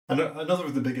 And another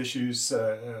of the big issues,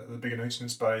 the big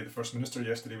announcements by the First Minister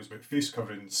yesterday was about face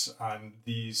coverings, and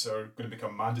these are going to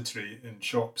become mandatory in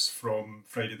shops from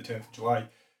Friday the 10th of July.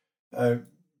 A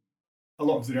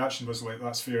lot of the reaction was like,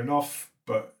 that's fair enough,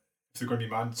 but if they're going to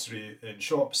be mandatory in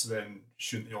shops, then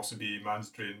shouldn't they also be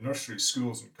mandatory in nurseries,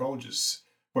 schools and colleges?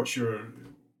 What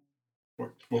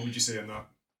would you say on that?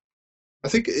 I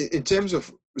think in terms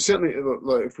of, certainly,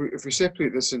 like if we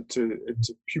separate this into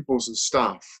pupils and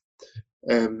staff,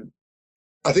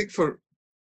 I think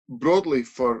broadly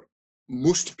for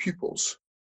most pupils,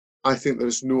 I think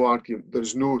there's no argument,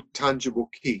 there's no tangible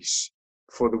case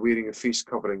for the wearing of face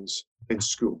coverings in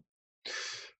school.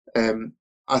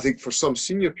 I think for some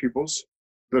senior pupils,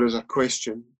 there is a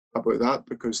question about that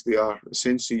because they are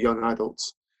essentially young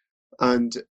adults,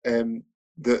 and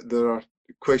there are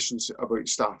questions about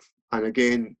staff. And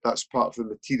again, that's part of the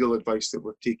material advice that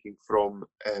we're taking from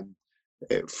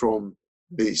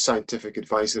the scientific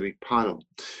advisory panel.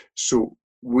 So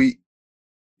we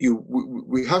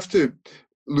have to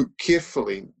look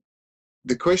carefully.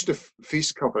 The question of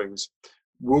face coverings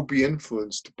will be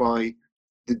influenced by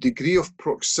the degree of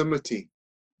proximity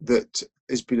that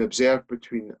has been observed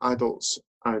between adults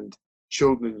and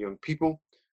children and young people,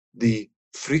 the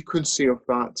frequency of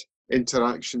that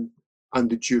interaction, and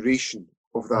the duration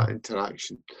of that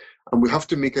interaction. And we have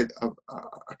to make a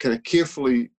kind of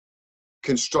carefully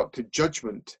constructed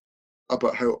judgment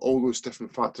about how all those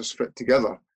different factors fit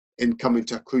together in coming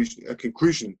to a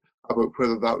conclusion about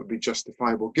whether that would be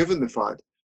justifiable, given the fact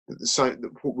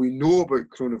that what we know about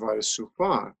coronavirus so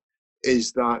far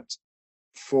is that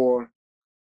for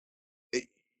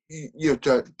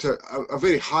to a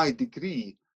very high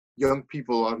degree, young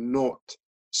people are not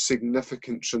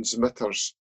significant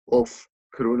transmitters of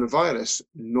coronavirus,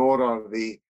 nor are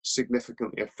they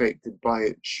significantly affected by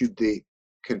it should they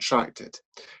contract it.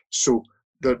 So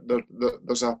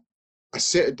there's a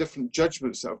set of different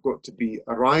judgments that have got to be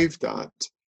arrived at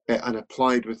and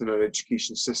applied within our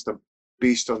education system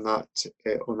based on that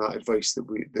advice that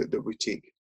we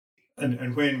take.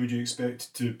 And when would you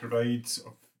expect to provide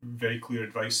very clear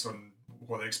advice on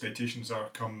what the expectations are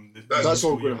come that's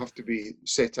all going to have to be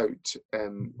set out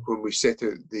when we set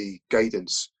out the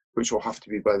guidance, which will have to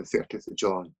be by the 30th of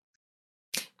July.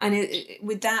 And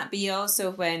would that be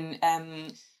also when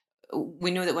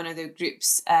we know that one of the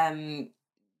groups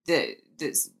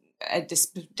that's a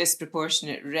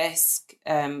disproportionate risk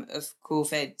of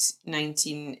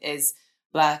COVID-19 is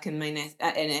Black and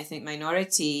ethnic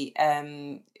minority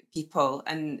people,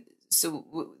 and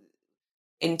so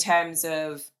in terms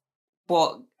of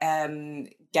what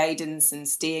guidance and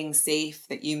staying safe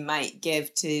that you might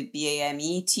give to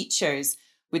BAME teachers,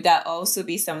 would that also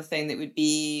be something that would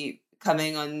be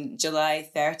coming on July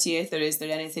 30th, or is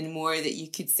there anything more that you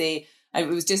could say? It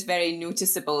was just very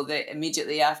noticeable that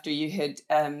immediately after you had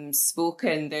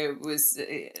spoken, there was,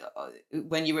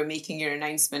 when you were making your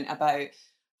announcement about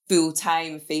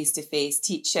full-time face-to-face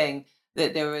teaching,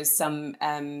 that there was some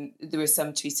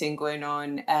tweeting going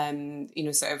on,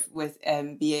 sort of with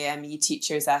BAME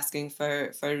teachers asking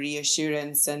for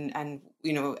reassurance and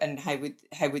how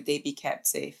would they be kept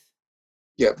safe?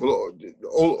 Yeah, well,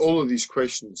 all of these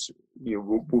questions,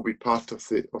 will be part of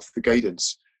the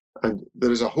guidance, and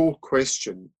there is a whole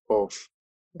question of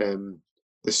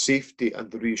the safety and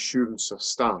the reassurance of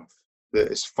staff that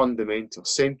is fundamental,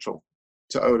 central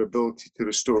to our ability to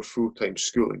restore full-time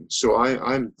schooling. So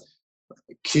I'm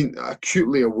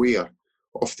acutely aware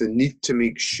of the need to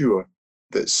make sure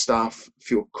that staff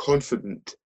feel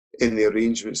confident in the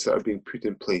arrangements that are being put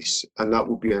in place. And that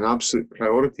will be an absolute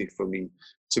priority for me,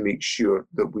 to make sure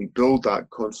that we build that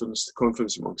confidence, the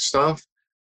confidence amongst staff,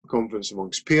 the confidence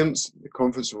amongst parents, the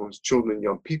confidence amongst children and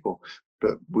young people.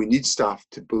 But we need staff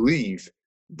to believe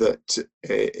that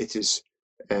it is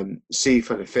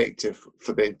safe and effective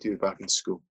for them to be back in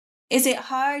school. Is it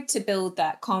hard to build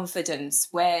that confidence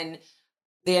when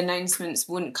the announcements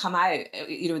won't come out?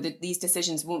 These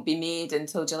decisions won't be made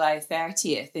until July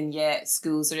 30th, and yet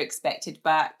schools are expected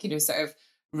back, sort of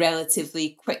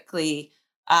relatively quickly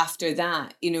after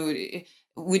that.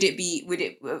 Would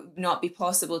it not be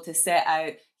possible to set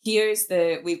out, here's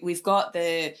we've got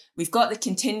the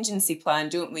contingency plan,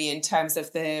 don't we, in terms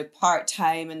of the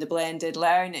part-time and the blended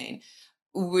learning?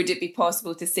 Would it be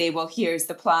possible to say, well, here's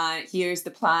the plan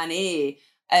A,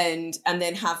 and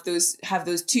then have those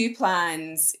two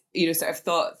plans, sort of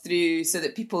thought through, so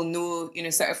that people know,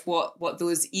 sort of what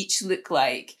those each look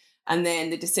like, and then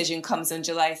the decision comes on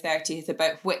July 30th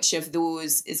about which of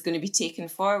those is going to be taken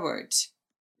forward?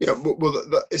 Yeah, well,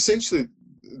 essentially,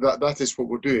 that is what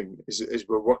we're doing, is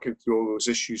we're working through all those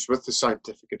issues with the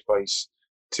scientific advice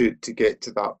to get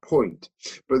to that point.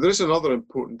 But there is another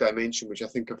important dimension which I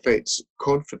think affects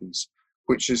confidence,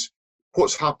 which is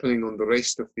what's happening on the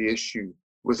rest of the issue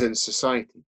within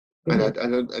society.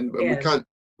 Mm-hmm. And yes.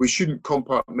 we shouldn't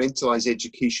compartmentalize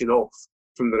education off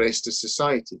from the rest of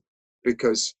society,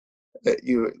 because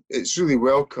it's really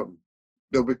welcome.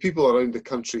 There'll be people around the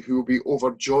country who will be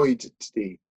overjoyed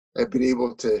today being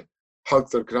able to hug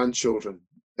their grandchildren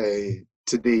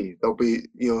today. There'll be,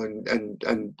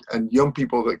 and young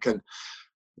people that can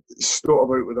start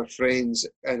about with their friends,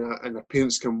 and their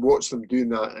parents can watch them doing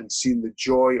that and seeing the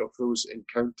joy of those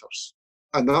encounters.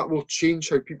 And that will change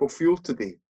how people feel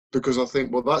today, because I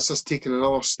think, well, that's us taking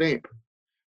another step,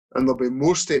 and there'll be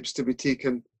more steps to be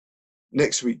taken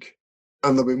next week,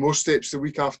 and there'll be more steps the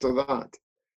week after that.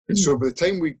 Mm-hmm. So by the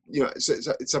time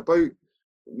it's about,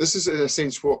 this is in a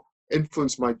sense what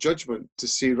influenced my judgment to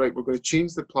say, right, we're going to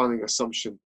change the planning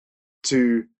assumption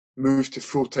to move to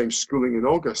full-time schooling in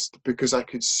August, because I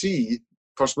could see,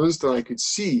 First Minister, I could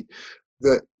see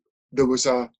that there was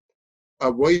a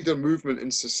wider movement in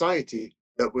society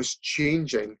that was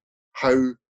changing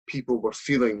how people were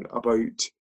feeling about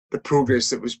the progress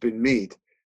that was being made.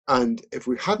 And if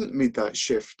we hadn't made that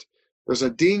shift, there's a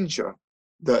danger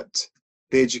that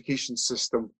the education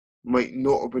system might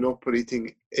not have been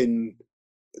operating in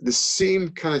the same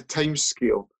kind of time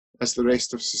scale as the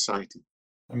rest of society.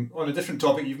 On a different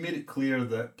topic, you've made it clear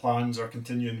that plans are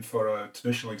continuing for a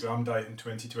traditional exam diet in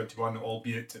 2021,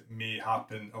 albeit it may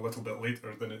happen a little bit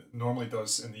later than it normally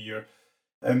does in the year.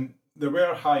 There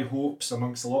were high hopes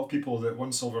amongst a lot of people that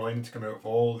one silver lining to come out of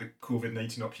all the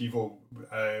COVID-19 upheaval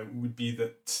would be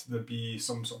that there'd be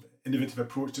some sort of innovative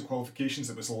approach to qualifications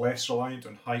that was less reliant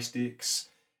on high stakes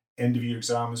end of year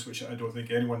exams, which I don't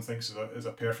think anyone thinks is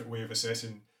a perfect way of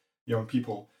assessing young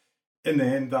people. In the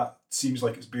end, that seems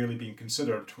like it's barely being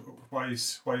considered. Why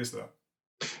is that?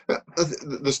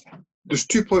 There's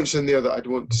 2 points in there that I'd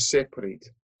want to separate.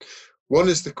 One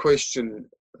is the question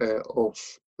of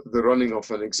the running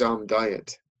of an exam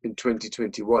diet in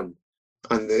 2021,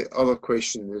 and the other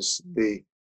question is the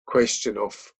question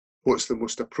of what's the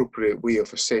most appropriate way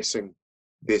of assessing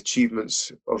the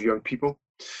achievements of young people.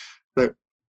 Now,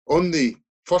 on the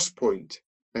first point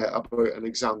about an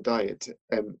exam diet,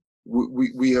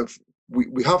 we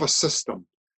have a system,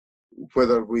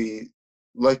 whether we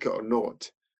like it or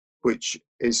not, which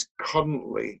is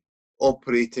currently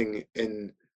operating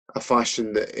in a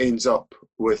fashion that ends up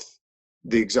with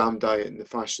the exam diet in the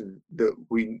fashion that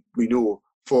we know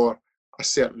for a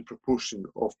certain proportion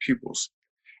of pupils.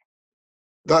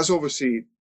 That's obviously,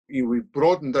 we've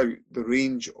broadened out the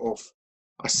range of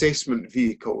assessment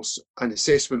vehicles and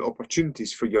assessment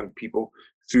opportunities for young people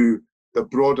through the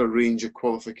broader range of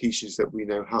qualifications that we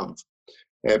now have.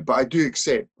 But I do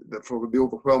accept that for the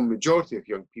overwhelming majority of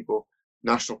young people,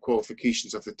 national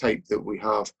qualifications of the type that we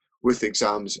have with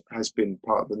exams has been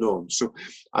part of the norm. So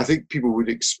I think people would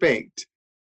expect,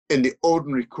 in the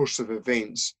ordinary course of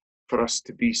events, for us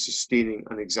to be sustaining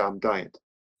an exam diet.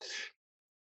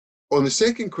 On the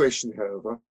second question,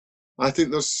 however, I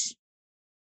think there's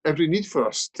every need for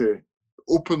us to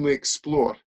openly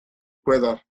explore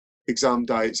whether exam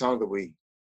diets are the way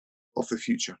of the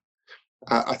future.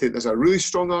 I think there's a really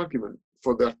strong argument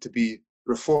for there to be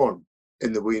reform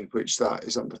in the way in which that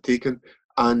is undertaken,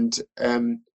 and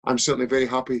I'm certainly very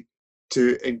happy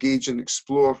to engage and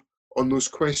explore on those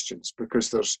questions, because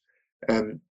there's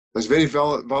very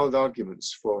valid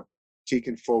arguments for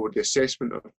taken forward the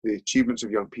assessment of the achievements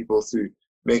of young people through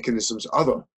mechanisms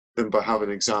other than by having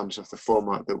exams of the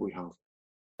format that we have.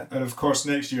 And of course,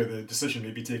 next year the decision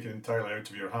may be taken entirely out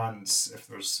of your hands. If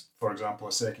there's, for example,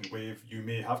 a second wave, you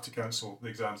may have to cancel the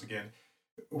exams again.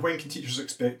 When can teachers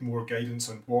expect more guidance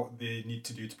on what they need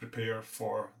to do to prepare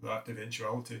for that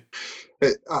eventuality?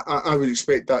 I would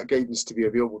expect that guidance to be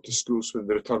available to schools when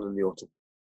they return in the autumn.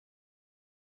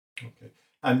 Okay.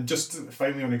 And just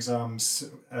finally on exams,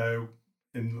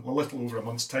 in a little over a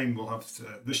month's time, we'll have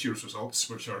this year's results,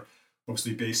 which are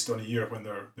obviously based on a year when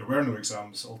there were no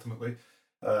exams ultimately.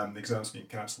 The exams being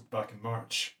cancelled back in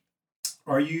March.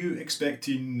 Are you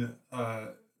expecting,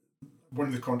 one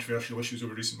of the controversial issues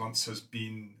over recent months has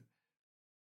been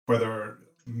whether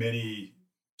many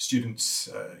students'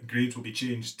 grades will be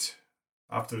changed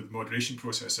after the moderation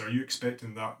process. Are you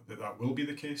expecting that will be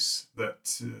the case,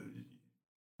 that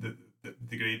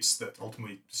the grades that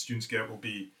ultimately students get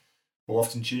will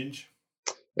often change?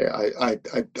 Yeah,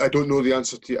 I don't know the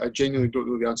answer to. I genuinely don't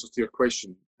know the answer to your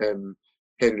question,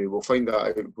 Henry. We'll find that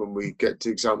out when we get to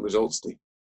exam results day.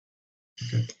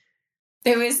 Okay.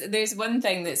 There's one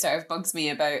thing that sort of bugs me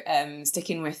about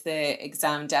sticking with the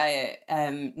exam diet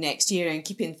next year and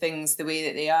keeping things the way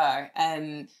that they are,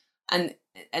 and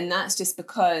that's just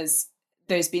because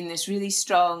there's been this really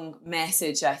strong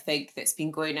message, I think, that's been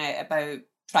going out about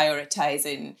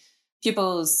prioritising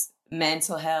pupils'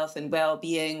 mental health and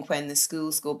well-being when the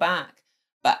schools go back.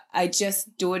 But I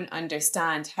just don't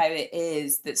understand how it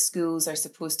is that schools are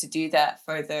supposed to do that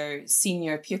for their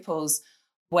senior pupils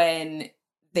when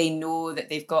they know that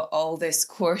they've got all this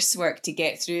coursework to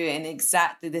get through in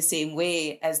exactly the same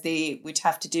way as they would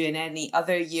have to do in any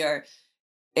other year.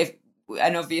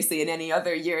 And obviously in any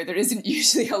other year, there isn't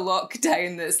usually a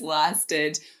lockdown that's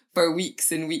lasted for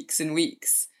weeks and weeks and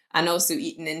weeks, and also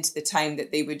eaten into the time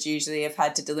that they would usually have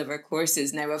had to deliver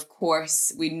courses. Now, of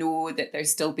course, we know that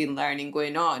there's still been learning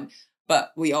going on,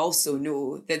 but we also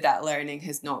know that learning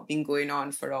has not been going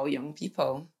on for all young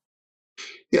people.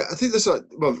 Yeah, I think there's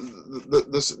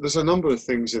a number of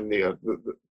things in there.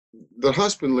 There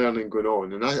has been learning going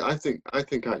on, and I think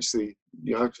actually,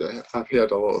 I've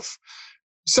heard a lot of,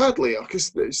 sadly,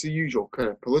 because it's the usual kind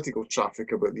of political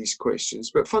traffic about these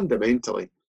questions, but fundamentally,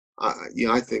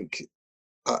 I think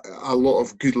a lot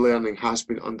of good learning has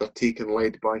been undertaken,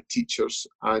 led by teachers,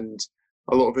 and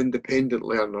a lot of independent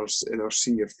learners in our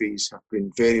senior phase have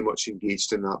been very much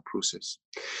engaged in that process.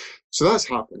 So that's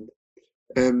happened.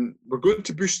 We're going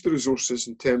to boost the resources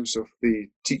in terms of the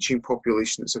teaching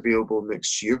population that's available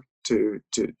next year to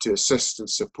assist and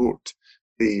support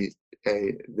the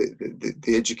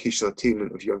educational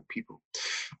attainment of young people.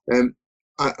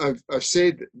 I've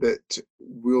said that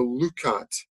we'll look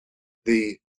at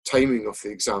the timing of the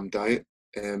exam diet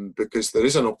because there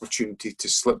is an opportunity to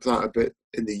slip that a bit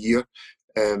in the year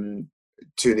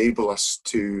to enable us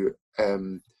to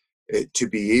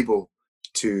be able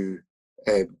to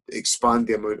expand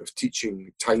the amount of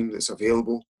teaching time that's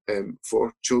available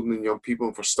for children and young people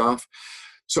and for staff.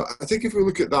 So I think if we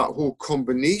look at that whole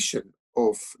combination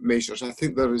of measures, I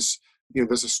think there's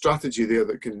a strategy there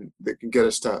that can get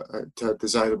us to a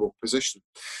desirable position.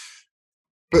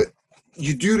 But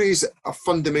you do raise a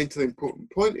fundamentally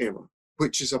important point, Emma,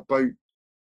 which is about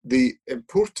the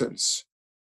importance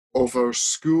of our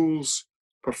schools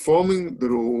performing the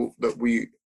role that we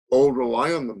all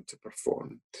rely on them to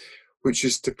perform, which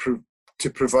is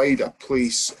to provide a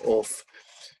place of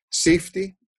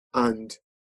safety and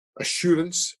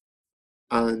assurance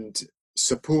and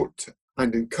support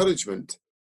and encouragement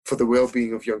for the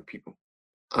well-being of young people.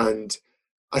 And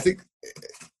I think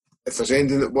if there's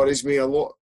anything that worries me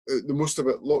the most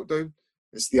about lockdown,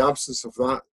 it's the absence of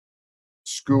that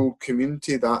school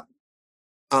community, that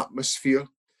atmosphere,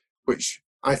 which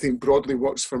I think broadly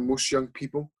works for most young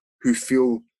people who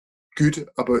feel good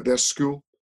about their school,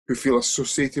 who feel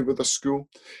associated with a school.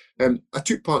 I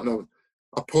took part in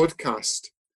a podcast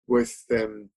with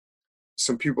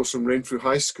some people from Renfrew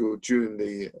High School during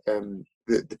the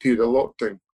period of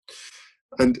lockdown,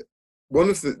 and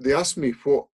they asked me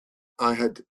what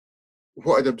I'd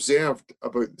observed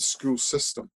about the school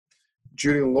system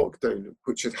during lockdown,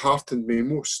 which had heartened me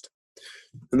most.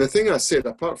 And the thing I said,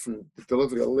 apart from the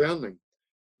delivery of learning,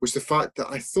 was the fact that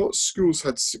I thought schools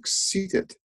had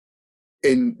succeeded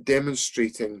in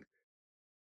demonstrating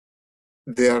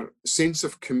their sense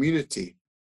of community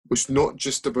was not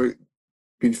just about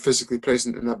being physically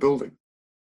present in a building,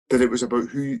 that it was about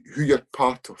who you're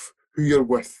part of, who you're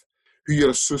with, who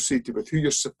you're associated with, who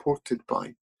you're supported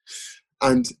by.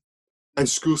 And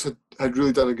schools had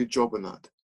really done a good job on that.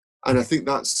 And I think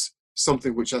that's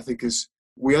something which I think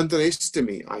we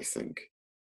underestimate, I think,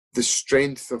 the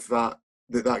strength of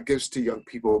that gives to young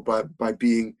people by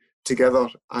being together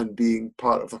and being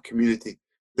part of a community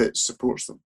that supports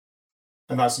them.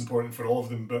 And that's important for all of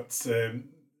them, but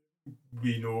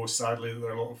we know sadly that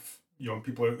there are a lot of young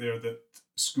people out there that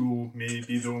school may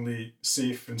be the only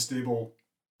safe and stable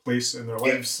place in their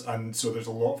lives, and so there's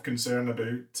a lot of concern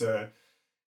about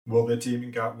will the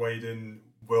attainment gap widen,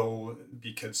 will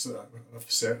be kids that have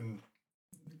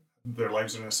their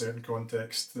lives are in a certain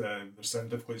context, there's certain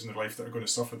difficulties in their life that are going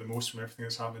to suffer the most from everything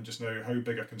that's happening just now. How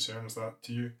big a concern is that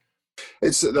to you?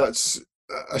 That's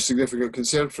a significant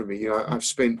concern for me. I've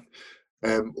spent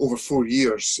over 4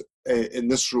 years in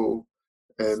this role,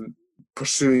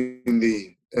 pursuing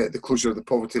the closure of the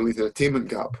poverty-related attainment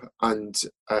gap, and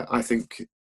I think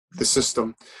the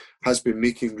system has been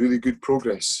making really good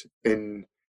progress in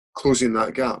closing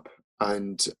that gap.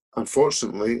 And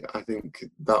unfortunately, I think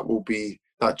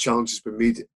that challenge has been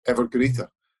made ever greater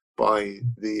by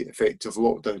the effect of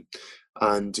lockdown.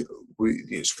 And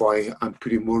it's why I'm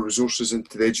putting more resources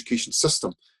into the education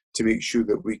system to make sure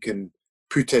that we can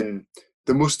put in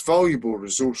the most valuable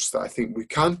resource that I think we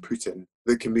can put in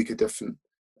that can make a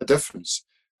difference.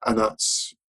 And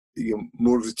that's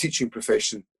more of the teaching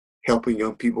profession, helping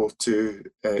young people to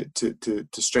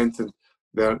strengthen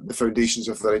the foundations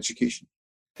of their education.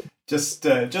 Just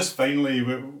finally,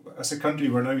 as a country,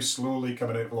 we're now slowly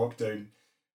coming out of lockdown.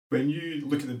 When you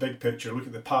look at the big picture, look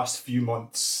at the past few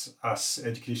months as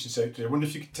Education Secretary, I wonder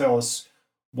if you could tell us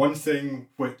one thing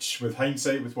which, with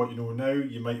hindsight, with what you know now,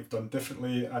 you might have done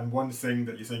differently, and one thing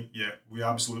that you think, yeah, we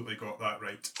absolutely got that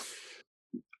right.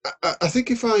 I think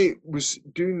if I was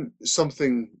doing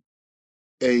something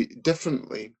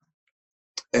differently,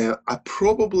 I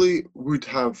probably would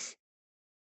have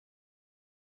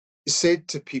said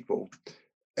to people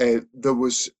there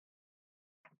was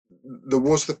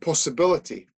the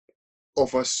possibility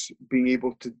of us being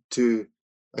able to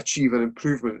achieve an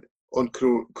improvement on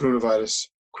coronavirus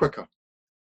quicker.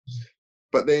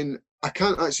 But then I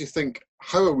can't actually think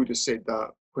how I would have said that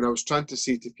when I was trying to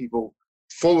say to people,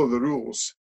 follow the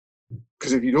rules,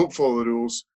 because if you don't follow the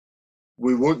rules,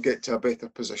 we won't get to a better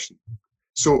position.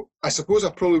 So I suppose I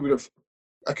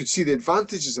could see the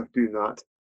advantages of doing that,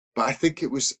 but I think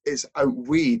it's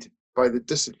outweighed by the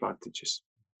disadvantages.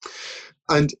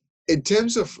 And in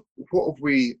terms of what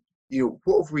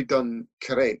have we done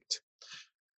correct,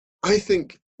 I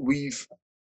think we've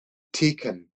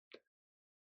taken,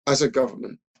 as a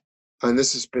government, and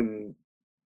this has been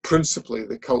principally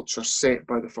the culture set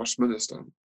by the First Minister,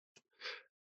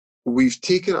 we've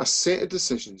taken a set of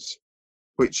decisions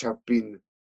which have been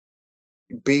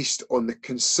based on the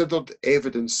considered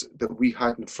evidence that we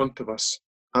had in front of us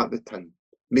at the time,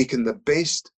 making the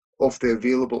best of the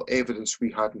available evidence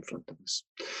we had in front of us.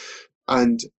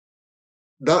 And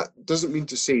that doesn't mean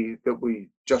to say that we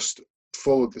just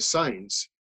followed the science,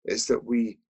 it's that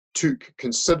we took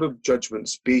considered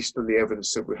judgments based on the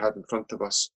evidence that we had in front of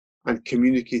us and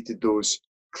communicated those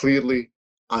clearly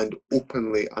and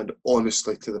openly and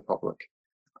honestly to the public.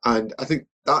 And I think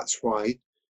that's why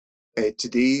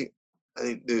today, I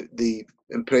think the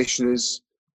impression is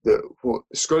that what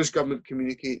the Scottish Government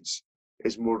communicates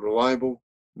is more reliable,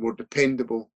 more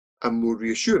dependable, and more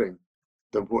reassuring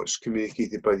than what's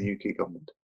communicated by the UK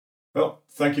Government. Well,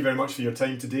 thank you very much for your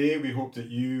time today. We hope that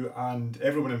you and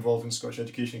everyone involved in Scottish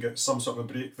education get some sort of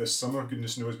a break this summer.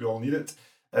 Goodness knows we all need it.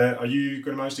 Are you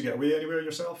going to manage to get away anywhere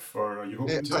yourself, or are you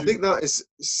hoping to? I think that is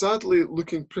sadly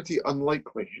looking pretty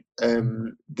unlikely.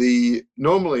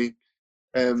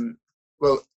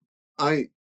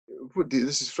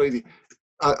 This is Friday.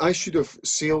 I should have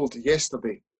sailed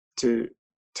yesterday to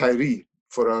Tiree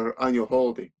for our annual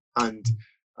holiday, and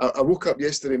I woke up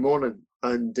yesterday morning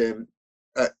and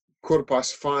at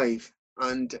 5:15,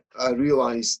 and I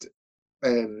realised,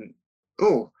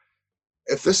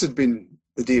 if this had been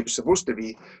the day it was supposed to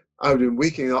be, I would have been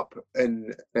waking up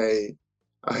in a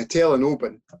hotel in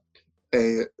Oban,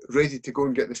 ready to go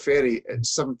and get the ferry at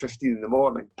 7:15 in the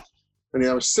morning. And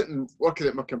I was sitting working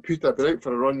at my computer. I'd been out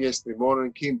for a run yesterday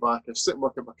morning, came back, I was sitting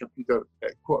working at my computer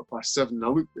at 7:15, and I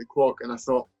looked at the clock and I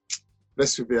thought,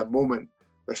 this would be a moment.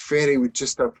 The ferry would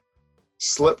just have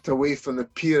slipped away from the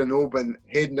pier in Oban,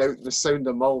 heading out in the Sound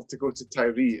of Mull to go to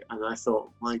Tiree. And I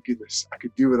thought, my goodness, I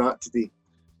could do with that today.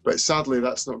 But sadly,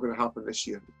 that's not going to happen this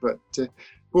year. But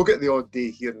we'll get the odd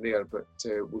day here and there. But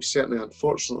we certainly,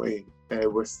 unfortunately,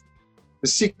 with the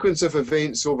sequence of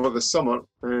events over the summer,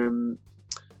 I'm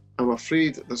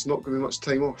afraid there's not going to be much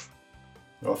time off.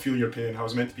 Well, I feel your pain. I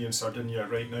was meant to be in Sardinia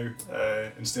right now.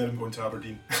 Instead, I'm going to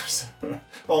Aberdeen. So,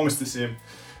 almost the same.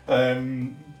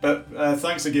 But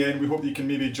thanks again. We hope that you can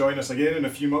maybe join us again in a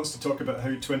few months to talk about how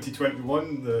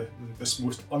 2021, this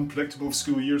most unpredictable of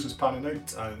school years, is panning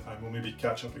out, and we'll maybe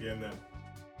catch up again then.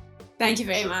 Thank you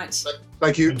very much.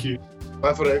 Thank you. Thank you.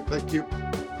 Bye for now. Thank you.